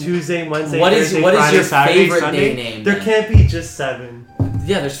Monday, Tuesday, Wednesday, What is Thursday, what is Friday, your Saturday, favorite Sunday? day name? There then? can't be just 7.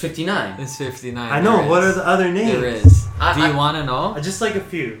 Yeah, there's 59. It's 59. I know. there What is. are the other names? There is. I- Do you I- want to know? Just like a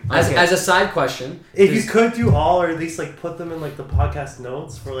few. As, Okay. as a side question, If you does- could do all, or at least like put them in like the podcast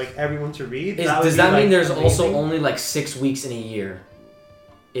notes for like everyone to read, would does be, that mean like, there's also amazing. only like 6 weeks in a year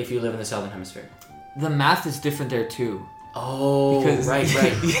if you live in the Southern Hemisphere? The math is different there too. Oh, Because right.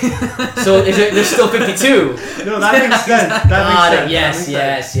 So there's still 52. No, that makes sense. That Got makes it.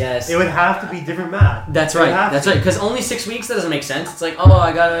 sense. Yes. It would have to be different math. That's It would right. have That's to. right. Because only 6 weeks, that doesn't make sense. It's like, oh,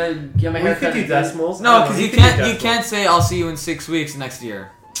 I gotta get my We haircut. could do decimals. I No, don't because know, you could do can't. You decimals. can't say I'll see you in 6 weeks next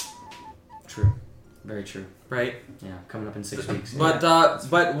year, True. Very true. right? Yeah, coming up in 6 weeks.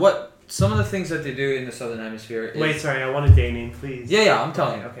 But what some of the things that they do in the Southern Hemisphere is Wait, sorry. I want a day name, please. yeah, I'm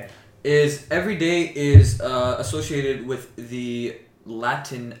telling you. Okay. Is every day is associated with the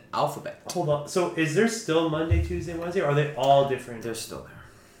Latin alphabet. Hold on. So, is there still Monday, Tuesday, Wednesday? Or are they all different? They're still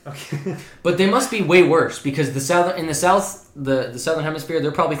there. Okay. But they must be way worse because the Southern Hemisphere,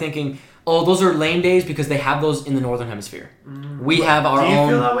 they're probably thinking, oh, those are lame days because they have those in the Northern Hemisphere. We have our Do you own.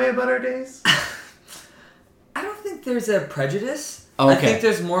 feel that way about our days? I don't think there's a prejudice. Oh, I okay. think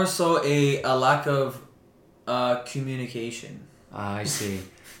there's more so a lack of communication. I see.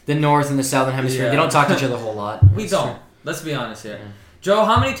 The North and the Southern Hemisphere, they Yeah. don't talk to each other a whole lot. We That's don't. Let's be honest here. Yeah. Joe,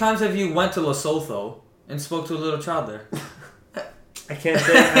 how many times have you went to Lesotho and spoke to a little child there? I can't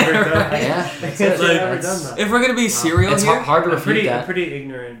say I've ever done that. Yeah, I that's can't it. say I've ever That's- done that. If we're gonna be serial It's here, hard to I'm refute pretty, that. I'm pretty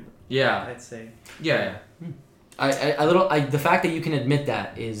ignorant, yeah, I'd say. yeah. The fact that you can admit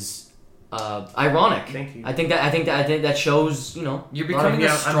that is ironic. Thank you. I think that shows, you know, You're a lot of- becoming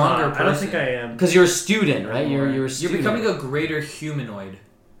a stronger I don't think person. I am. because you're a student, right? You're a You're student. becoming a greater humanoid.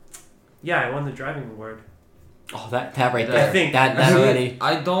 Yeah, I won the driving award. Oh, that right I there. think- that See, already.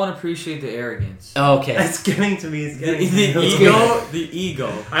 I don't appreciate the arrogance. Okay. It's getting to me. It's The, getting to the me. ego, the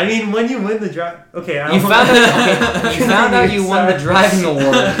ego. I mean, when you win the drive. Okay, I You don't found wanna- out. Okay, you found out you won the Sorry. driving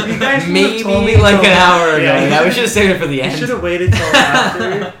award. You guys should've Maybe told me like till- an hour ago. Yeah, Yeah, we should have saved it for the You end. should have waited till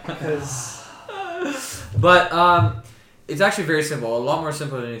after because But it's actually very simple. A lot more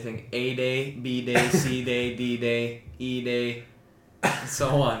simple than anything. A day, B day, C day, D day, E day, and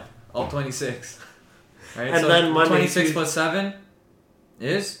so on. All 26. Right? And so then Monday, 26 Tuesday- plus 7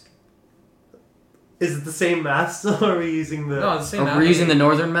 is? is it the same math still? Or are we using the? No, it's the same Are math. we using the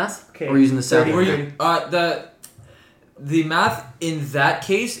northern math? Okay. Or we're using the southern? Were Thirty. you, the math in that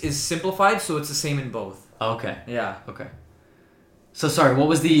case is simplified, so it's the same in both. Okay. Yeah. Okay. So sorry. What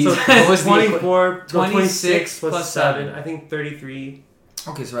was the? So what was the? 24, 26 26 plus plus 7. 7. I think 33.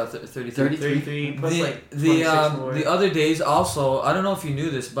 Okay, so we're at 33. 33 plus like 26 more. The other days also, I don't know if you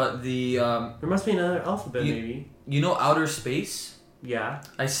knew this, but the There must be another alphabet, maybe. you know outer space? Yeah.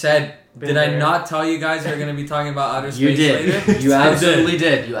 I said, Been did I there. not tell you guys we're going to be talking about outer space You did. later? You I absolutely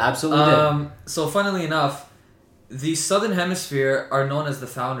did. You absolutely did. So funnily enough, the southern hemisphere are known as the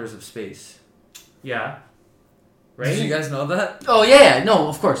founders of space. Yeah. Right? Did you guys know that? Oh yeah. No,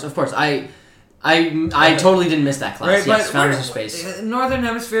 of course. I totally didn't miss that class. Yes, but Founders we're- of Space. Northern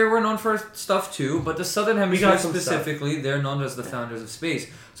hemisphere, we're known for stuff too, but the southern got hemisphere some stuff. specifically, they're known as the founders of space.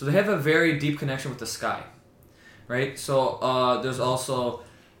 So they have a very deep connection with the sky, right? So there's also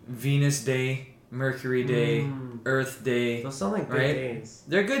Venus Day, Mercury Day, Earth Day. Those sound like good Right? days.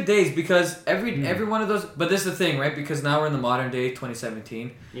 They're good days because every one of those. But this is the thing, right? Because now we're in the modern day,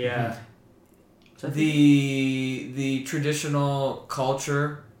 2017. Yeah. The traditional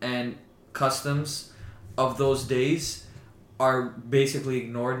culture and customs of those days are basically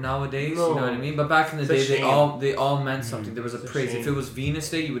ignored nowadays. You know what I No. mean? But back in the It's a day, shame. they all meant something. There was a It's a praise. shame. If it was Venus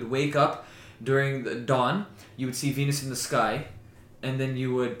Day, you would wake up during the dawn. You would see Venus in the sky, and then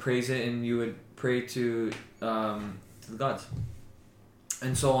you would praise it and you would pray to the gods,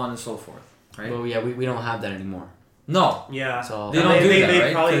 and so on and so forth. Right? Well, yeah, we don't have that anymore. No. Yeah. So They And don't do they, that, they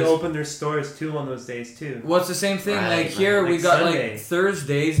right? probably 'Cause- open their stores too on those days too. Well, it's the same thing. Right, like right. here, we Like got Sunday. like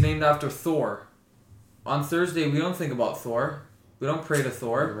Thursdays named after Thor. On Thursday, we don't think about Thor. We don't pray to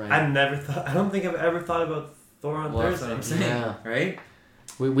Thor. Right. I don't think I've ever thought about Thor on Well, that's what Thursday. I'm saying, Yeah. right?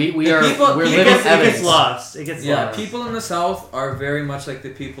 We The are people- we're it living It evidence. gets lost. It gets Yeah, lost. people in the South are very much like the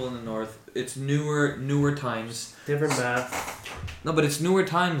people in the North. It's newer times. Different math. No, but it's newer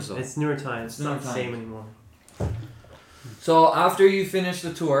times though. It's newer times. It's Newer not the same times. anymore. So after you finish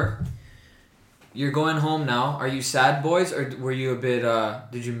the tour, you're going home now. Are you sad, boys, or were you a bit?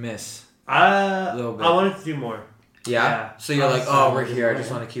 Did you miss? A little bit. I wanted to do more. Yeah. Yeah. So you're I like, was oh, sad. we're here. I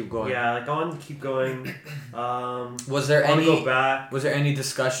just want to keep going. Yeah, like I wanted to keep going. Was there I want to go any? back. Was there any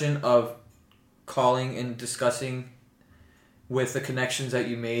discussion of calling and discussing with the connections that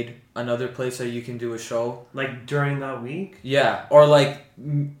you made another place that you can do a show? Like during that week. Yeah, or like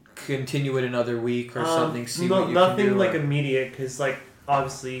continue it another week or something. See what you nothing can do. like or- immediate, because like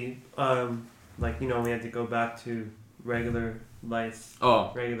obviously, like we had to go back to regular life,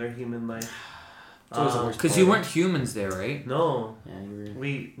 Oh, regular human life. It's always the worst. because you weren't humans there, right? No, Yeah, you were.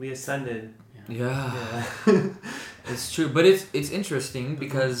 we ascended. Yeah, Yeah. it's true. But it's interesting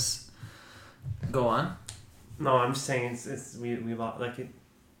because. Go on. No, I'm just saying we lost, like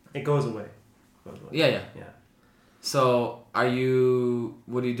it goes away. Goes away. Yeah, yeah. Yeah. So, what are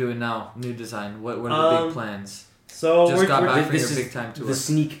you doing now? New design. What are the big plans? So Just got back we're, from this your is big time tour. The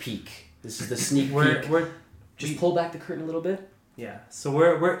sneak peek. This is the sneak we're, peek. we're Just we- pull back the curtain a little bit. Yeah, so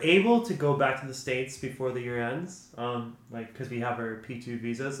we're able to go back to the States before the year ends, like because we have our P2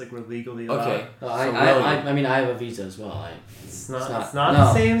 visas, like we're legally allowed. Okay. I mean, I have a visa as well. It's not no.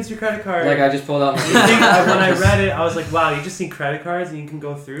 the same as your credit card. Like I just pulled out my. You think, when I read it, I was like, wow, you just need credit cards and you can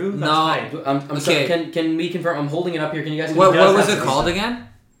go through? That's No. tight. I'm Okay. sorry, can we confirm? I'm holding it up here. Can you guys? What does was have it a called visa. again?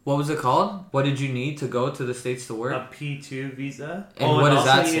 What was it called? What did you need to go to the States to work? A P2 visa. And what does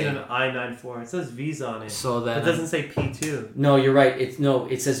also that you need say? an I-94. It says visa on it. So then It doesn't say P2. No, you're right.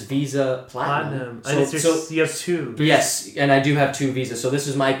 It says Visa Platinum. Platinum. And it's you have two. Yes, and I do have 2 visas. So this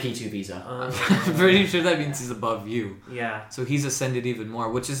is my P2 visa. I'm pretty sure that means he's above you. Yeah. So he's ascended even more,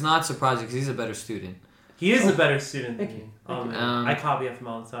 which is not surprising because he's a better student. He is a better student than Thank me. you. Thank you. I copy it from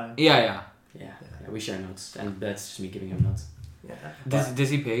all the time. Yeah. Yeah, we share notes, and that's just me giving him notes. Yeah. Does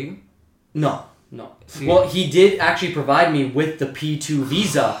he pay you? No. See, Well, he did actually provide me with the P2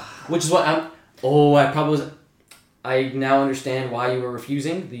 visa, which is what I'm. Oh, I probably was. I now understand why you were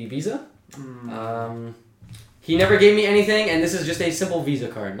refusing the visa. He never gave me anything, and this is just a simple Visa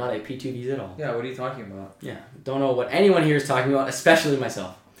card, not a P2 visa at all. yeah. What are you talking about? Yeah, don't know what anyone here is talking about, especially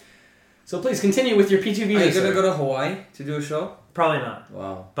myself. So please continue with your P2 visa. Are you gonna sir. go to Hawaii to do a show? Probably not.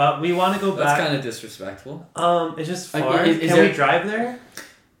 Wow, But we want to go that's back. kind of disrespectful. It's just Like, far. is Can there- we drive there?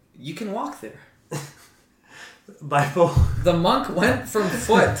 You can walk there. By boat. The monk went from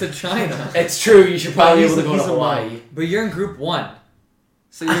foot to China, It's true. You should probably be He's able to go a- to he's a Hawaii. but you're in group 1,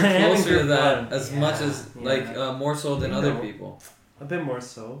 so you're I am in closer to group that one. as Yeah, much as yeah. more so than You other know. people. A bit more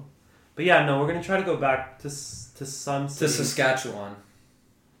so. But yeah, no, we're going to try to go back to some To cities. Saskatchewan.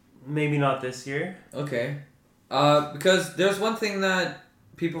 Maybe not this year. Okay. Because there's one thing that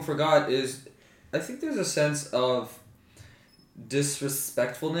people forgot is I think there's a sense of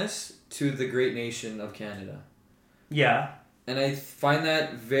disrespectfulness to the great nation of Canada. Yeah, And I find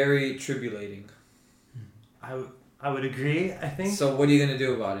that very tribulating. I would agree, I think. So what are you going to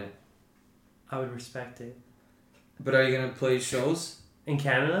do about it? I would respect it. But are you going to play shows? In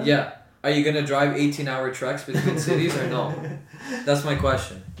Canada? Yeah. Are you going to drive 18-hour treks between cities or no? That's my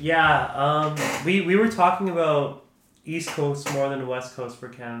question. Yeah, we were talking about East Coast more than West Coast for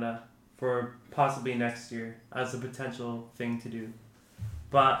Canada for possibly next year as a potential thing to do.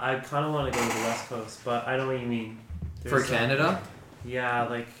 But I kind of want to go to the West Coast, but I know what you mean. For There's, Canada? Yeah,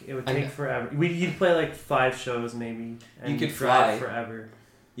 like it would I take know. forever. You'd play like 5 shows maybe. And You could drive fly. forever.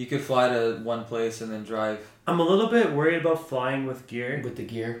 You could fly to one place and then drive. I'm a little bit worried about flying with gear. With the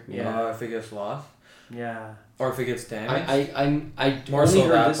gear. Yeah. If it gets lost. Yeah, Or if it gets damaged. I More only so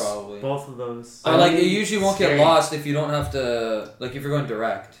heard that this. probably. both of those. But like, it usually won't get Scary. lost if you don't have to, like, if you're going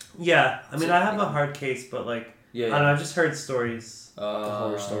direct. Yeah, I mean, I have a hard case, but like, Yeah. I don't know, I've just heard stories. The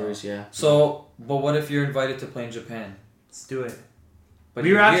horror stories, yeah. So, but what if you're invited to play in Japan? Let's do it. But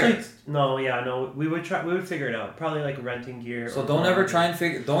We were you're here. actually we would try. We would figure it out. Probably like renting gear. So or don't ever try and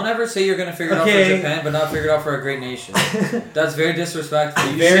figure. Don't ever say you're gonna figure it out Okay. for Japan, but not figure it out for a great nation. That's very disrespectful.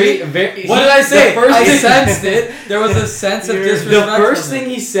 You Very, see? very. What did I say? The first I thing- sensed it. There was a sense of You're- The disrespect. first thing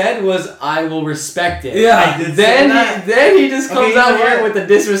he said was, "I will respect it." Yeah. I did say Then that. then he just Okay, comes you know out here what? with the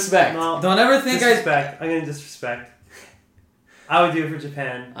disrespect. No, Don't ever think disrespect. I'm gonna disrespect. I would do it for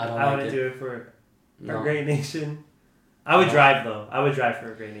Japan. I don't I like want it. to do it for No. a great nation. I would drive though. I would drive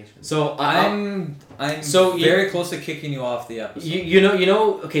for a great nation. So I'm So you- very close to kicking you off the episode. you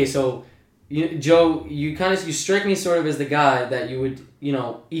know. Okay, so Joe, you strike me sort of as the guy that you would,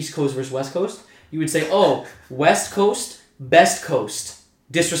 East Coast versus West Coast. You would say, oh, West Coast, best coast,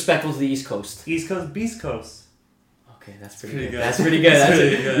 disrespectful to the East Coast. East Coast, Beast Coast. Okay, that's pretty pretty good. good. That's pretty good. That's That's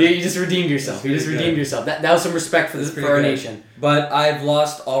pretty it. good. You just redeemed yourself. That's You just pretty redeemed good. yourself. That was some respect for That's this pretty for our good. nation. But I've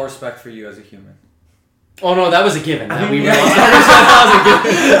lost all respect for you as a human. Oh no, that was a given. That we Yeah. lost. That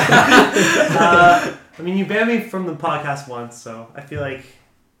was a given. I mean, you banned me from the podcast once, so I feel like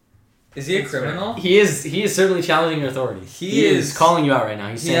Is he a That's criminal? He is certainly challenging your authority. He is- calling you out right now.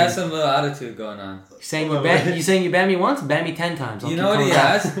 He's He saying, has some little attitude going on. saying you saying you banned me once, ban me 10 times. I'll You keep know what coming he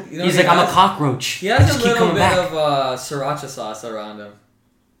back. has? You know He's what like, he I'm a has? cockroach. He has Just a keep little coming bit back. of sriracha sauce around him.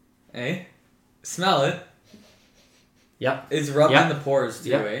 Eh? Smell it. Yep. It's rubbed Yep. in the pores too,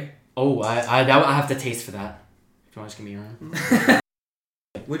 Yep. eh? Oh, I have to taste for that. If you want to give me your own.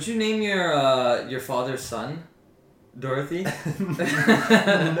 Would you name your father's son Dorothy?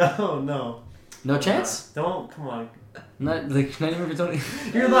 no. No chance? Come on. Not even for Tony.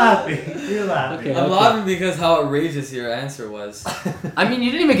 You're laughing. You're laughing. Okay. I'm laughing because how outrageous your answer was. I mean,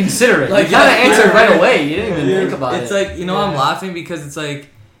 you didn't even consider it. Like, You kind of yeah. answered right away. You didn't even think about It's it. like, I'm Yeah. laughing because it's like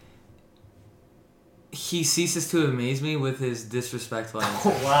he ceases to amaze me with his disrespectful answer.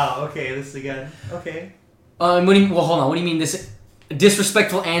 Oh, wow. Okay, this again. Okay. What do you, well, hold on. What do you mean this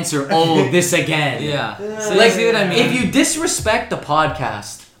disrespectful answer? Oh, this again. Yeah. So Like, you see what I mean? If you disrespect the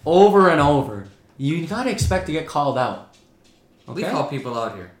podcast over and over, you gotta expect to get called out. We Okay. call people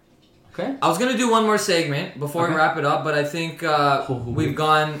out here. Okay. I was gonna do one more segment before Okay. we wrap it up, but I think we've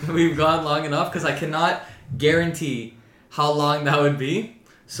gone long enough because I cannot guarantee how long that would be.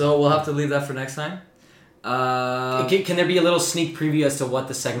 So we'll have to leave that for next time. Can there be a little sneak preview as to what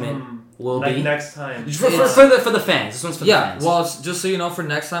the segment will Like be? next time. For the fans. This one's for the Yeah, fans. well, just so you know, for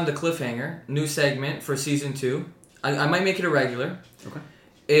next time, the cliffhanger, new segment for season 2. I might make it a regular. Okay.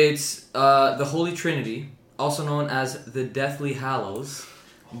 It's the Holy Trinity, also known as the Deathly Hallows,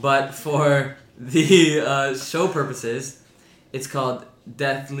 but for the show purposes, it's called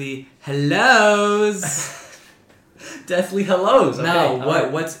Deathly Hellos. Deathly hellos. Okay. Now, all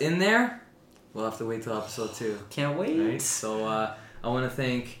right. what's in there? We'll have to wait till episode 2. Can't wait. Right? So I want to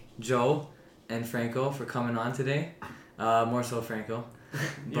thank Joe and Franco for coming on today. More so Franco,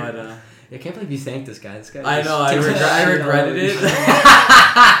 but I can't believe you thanked this guy. This guy. I just know I, takes I $100. regretted it.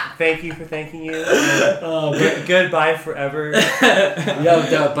 Thank you for thanking you. Oh, Goodbye forever.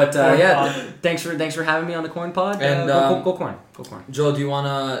 but Corn yeah, pod. thanks for having me on the Corn Pod. And, go Corn. Joe, do you want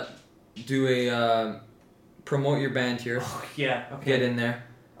to do a promote your band here? Yeah. Okay. Get in there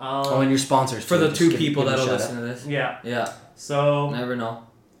Oh, and your sponsors for too. the Just 2 give people them a that'll shout listen to this. Yeah. Yeah, So never know.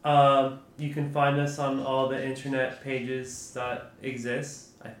 you can find us on all the internet pages that exist.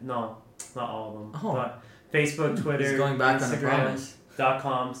 No, not all of them. Oh. But Facebook, Twitter, He's going back on a promise.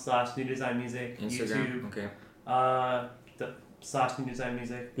 Instagram.com/newdesignmusic, Instagram. Okay. YouTube,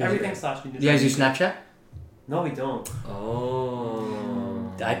 /newdesignmusic. Yeah. Everything /newdesignmusic. You guys use Snapchat? No, we don't. Oh.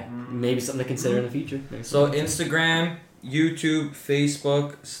 Maybe something to consider in the future. So Instagram, YouTube,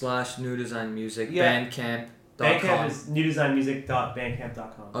 Facebook /New Design Music, Yeah. Bandcamp.com. Bandcamp is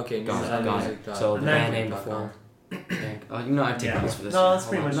newdesignmusic.bandcamp.com. Okay, Got it. newdesignmusic. So the And then- band name before. I've taken Yeah. this for this. No, year. that's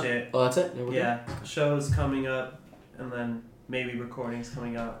pretty Hold much on. it. Oh, that's it. we're good? Yeah, shows coming up, and then maybe recordings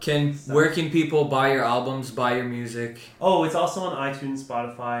coming up. Where can people buy your albums, buy your music? Oh, it's also on iTunes,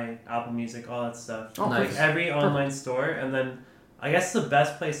 Spotify, Apple Music, all that stuff. Oh, Nice. Like every online store, and then I guess the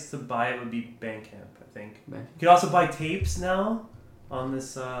best place to buy it would be Bandcamp. I think Bandcamp. you can also buy tapes now on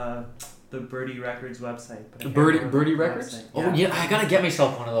this the Birdie Records website. But I can't remember Birdie the Records? website. Oh yeah, I gotta get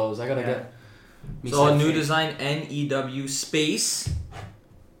myself one of those. I gotta Yeah. get. me So some New tape. Design NEW space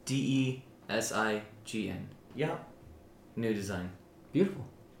DESIGN. Yeah. New Design. Beautiful.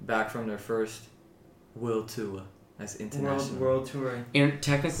 Back from their first world tour. That's international. World tour.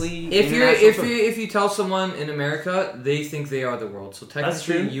 Technically, If you tell someone in America, they think they are the world. So true.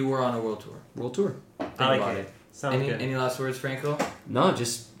 technically, you were on a world tour. world tour. Think I like about it. Sounds good. Any last words, Franco? No,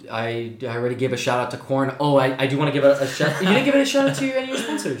 just I already gave a shout out to Korn. Oh, I do want to give a shout. You didn't give it a shout out to any of your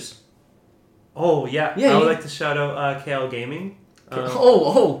sponsors. Oh yeah. Yeah, I would you- like to shout out KL Gaming.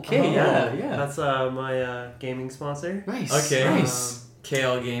 Okay, yeah. That's my gaming sponsor. Nice. Okay. Nice.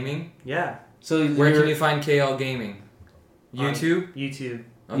 KL Gaming. Yeah. So Where can you find KL Gaming? YouTube? YouTube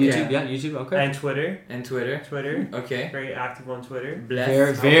Okay. YouTube, yeah, YouTube. Okay. and Twitter. And Twitter. Twitter. Okay. Very active on Twitter.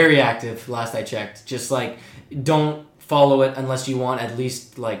 Very, very active. Last I checked, just like don't follow it unless you want at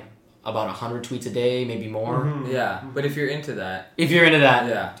least like about 100 tweets a day, maybe more. Mhm. Yeah, but if you're into that, If you're into that,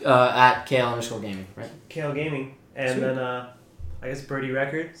 yeah. at KL_gaming, right? KL Gaming, and Sweet. then I guess Birdie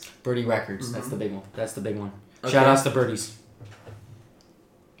Records. Birdie Records. That's Mhm. the big one. That's the big one. Okay. Shout outs to Birdies.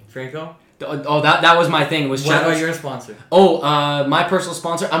 Franco? Oh, that was my thing. Was What shout about outs- your sponsor? my personal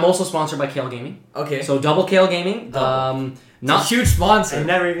sponsor. I'm also sponsored by Kale Gaming. Okay. So double Kale Gaming. Double. Not It's a huge sponsor. It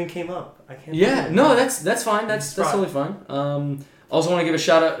never even came up. I can't. Yeah, believe it. no, that's fine. That's totally fine. Also want to give a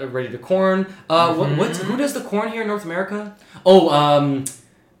shout out Ready to Corn. Who does the corn here in North America?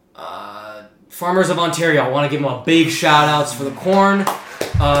 Farmers of Ontario. I want to give them a big shout outs for the corn.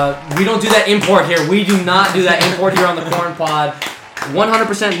 We don't do that import here. We do not do that import here on the Corn Pod.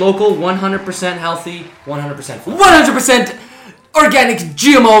 100% local, 100% healthy, 100% fun. 100% organic,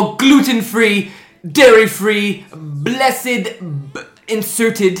 GMO, gluten-free, dairy-free, blessed,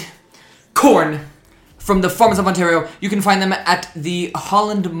 inserted corn from the Farmers of Ontario. You can find them at the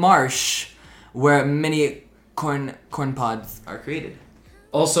Holland Marsh, where many corn pods are created.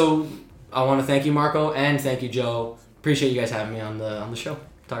 Also, I want to thank you, Marco, and thank you, Joe. Appreciate you guys having me on the show.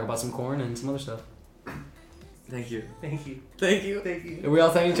 Talk about some corn and some other stuff. Thank you. Thank you. Thank you. Thank you. Are we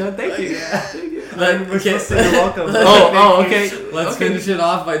all thanking each other? Thank you. We're supposed to say you're welcome. Okay. Let's Okay. finish it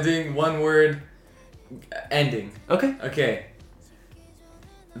off by doing one word ending. Okay. Okay.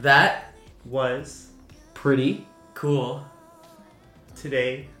 That Was Pretty cool.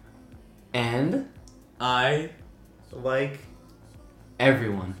 today and I like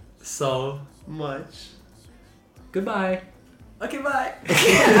everyone. so much? Goodbye. okay. Bye.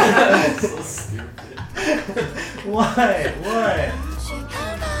 So stupid. What?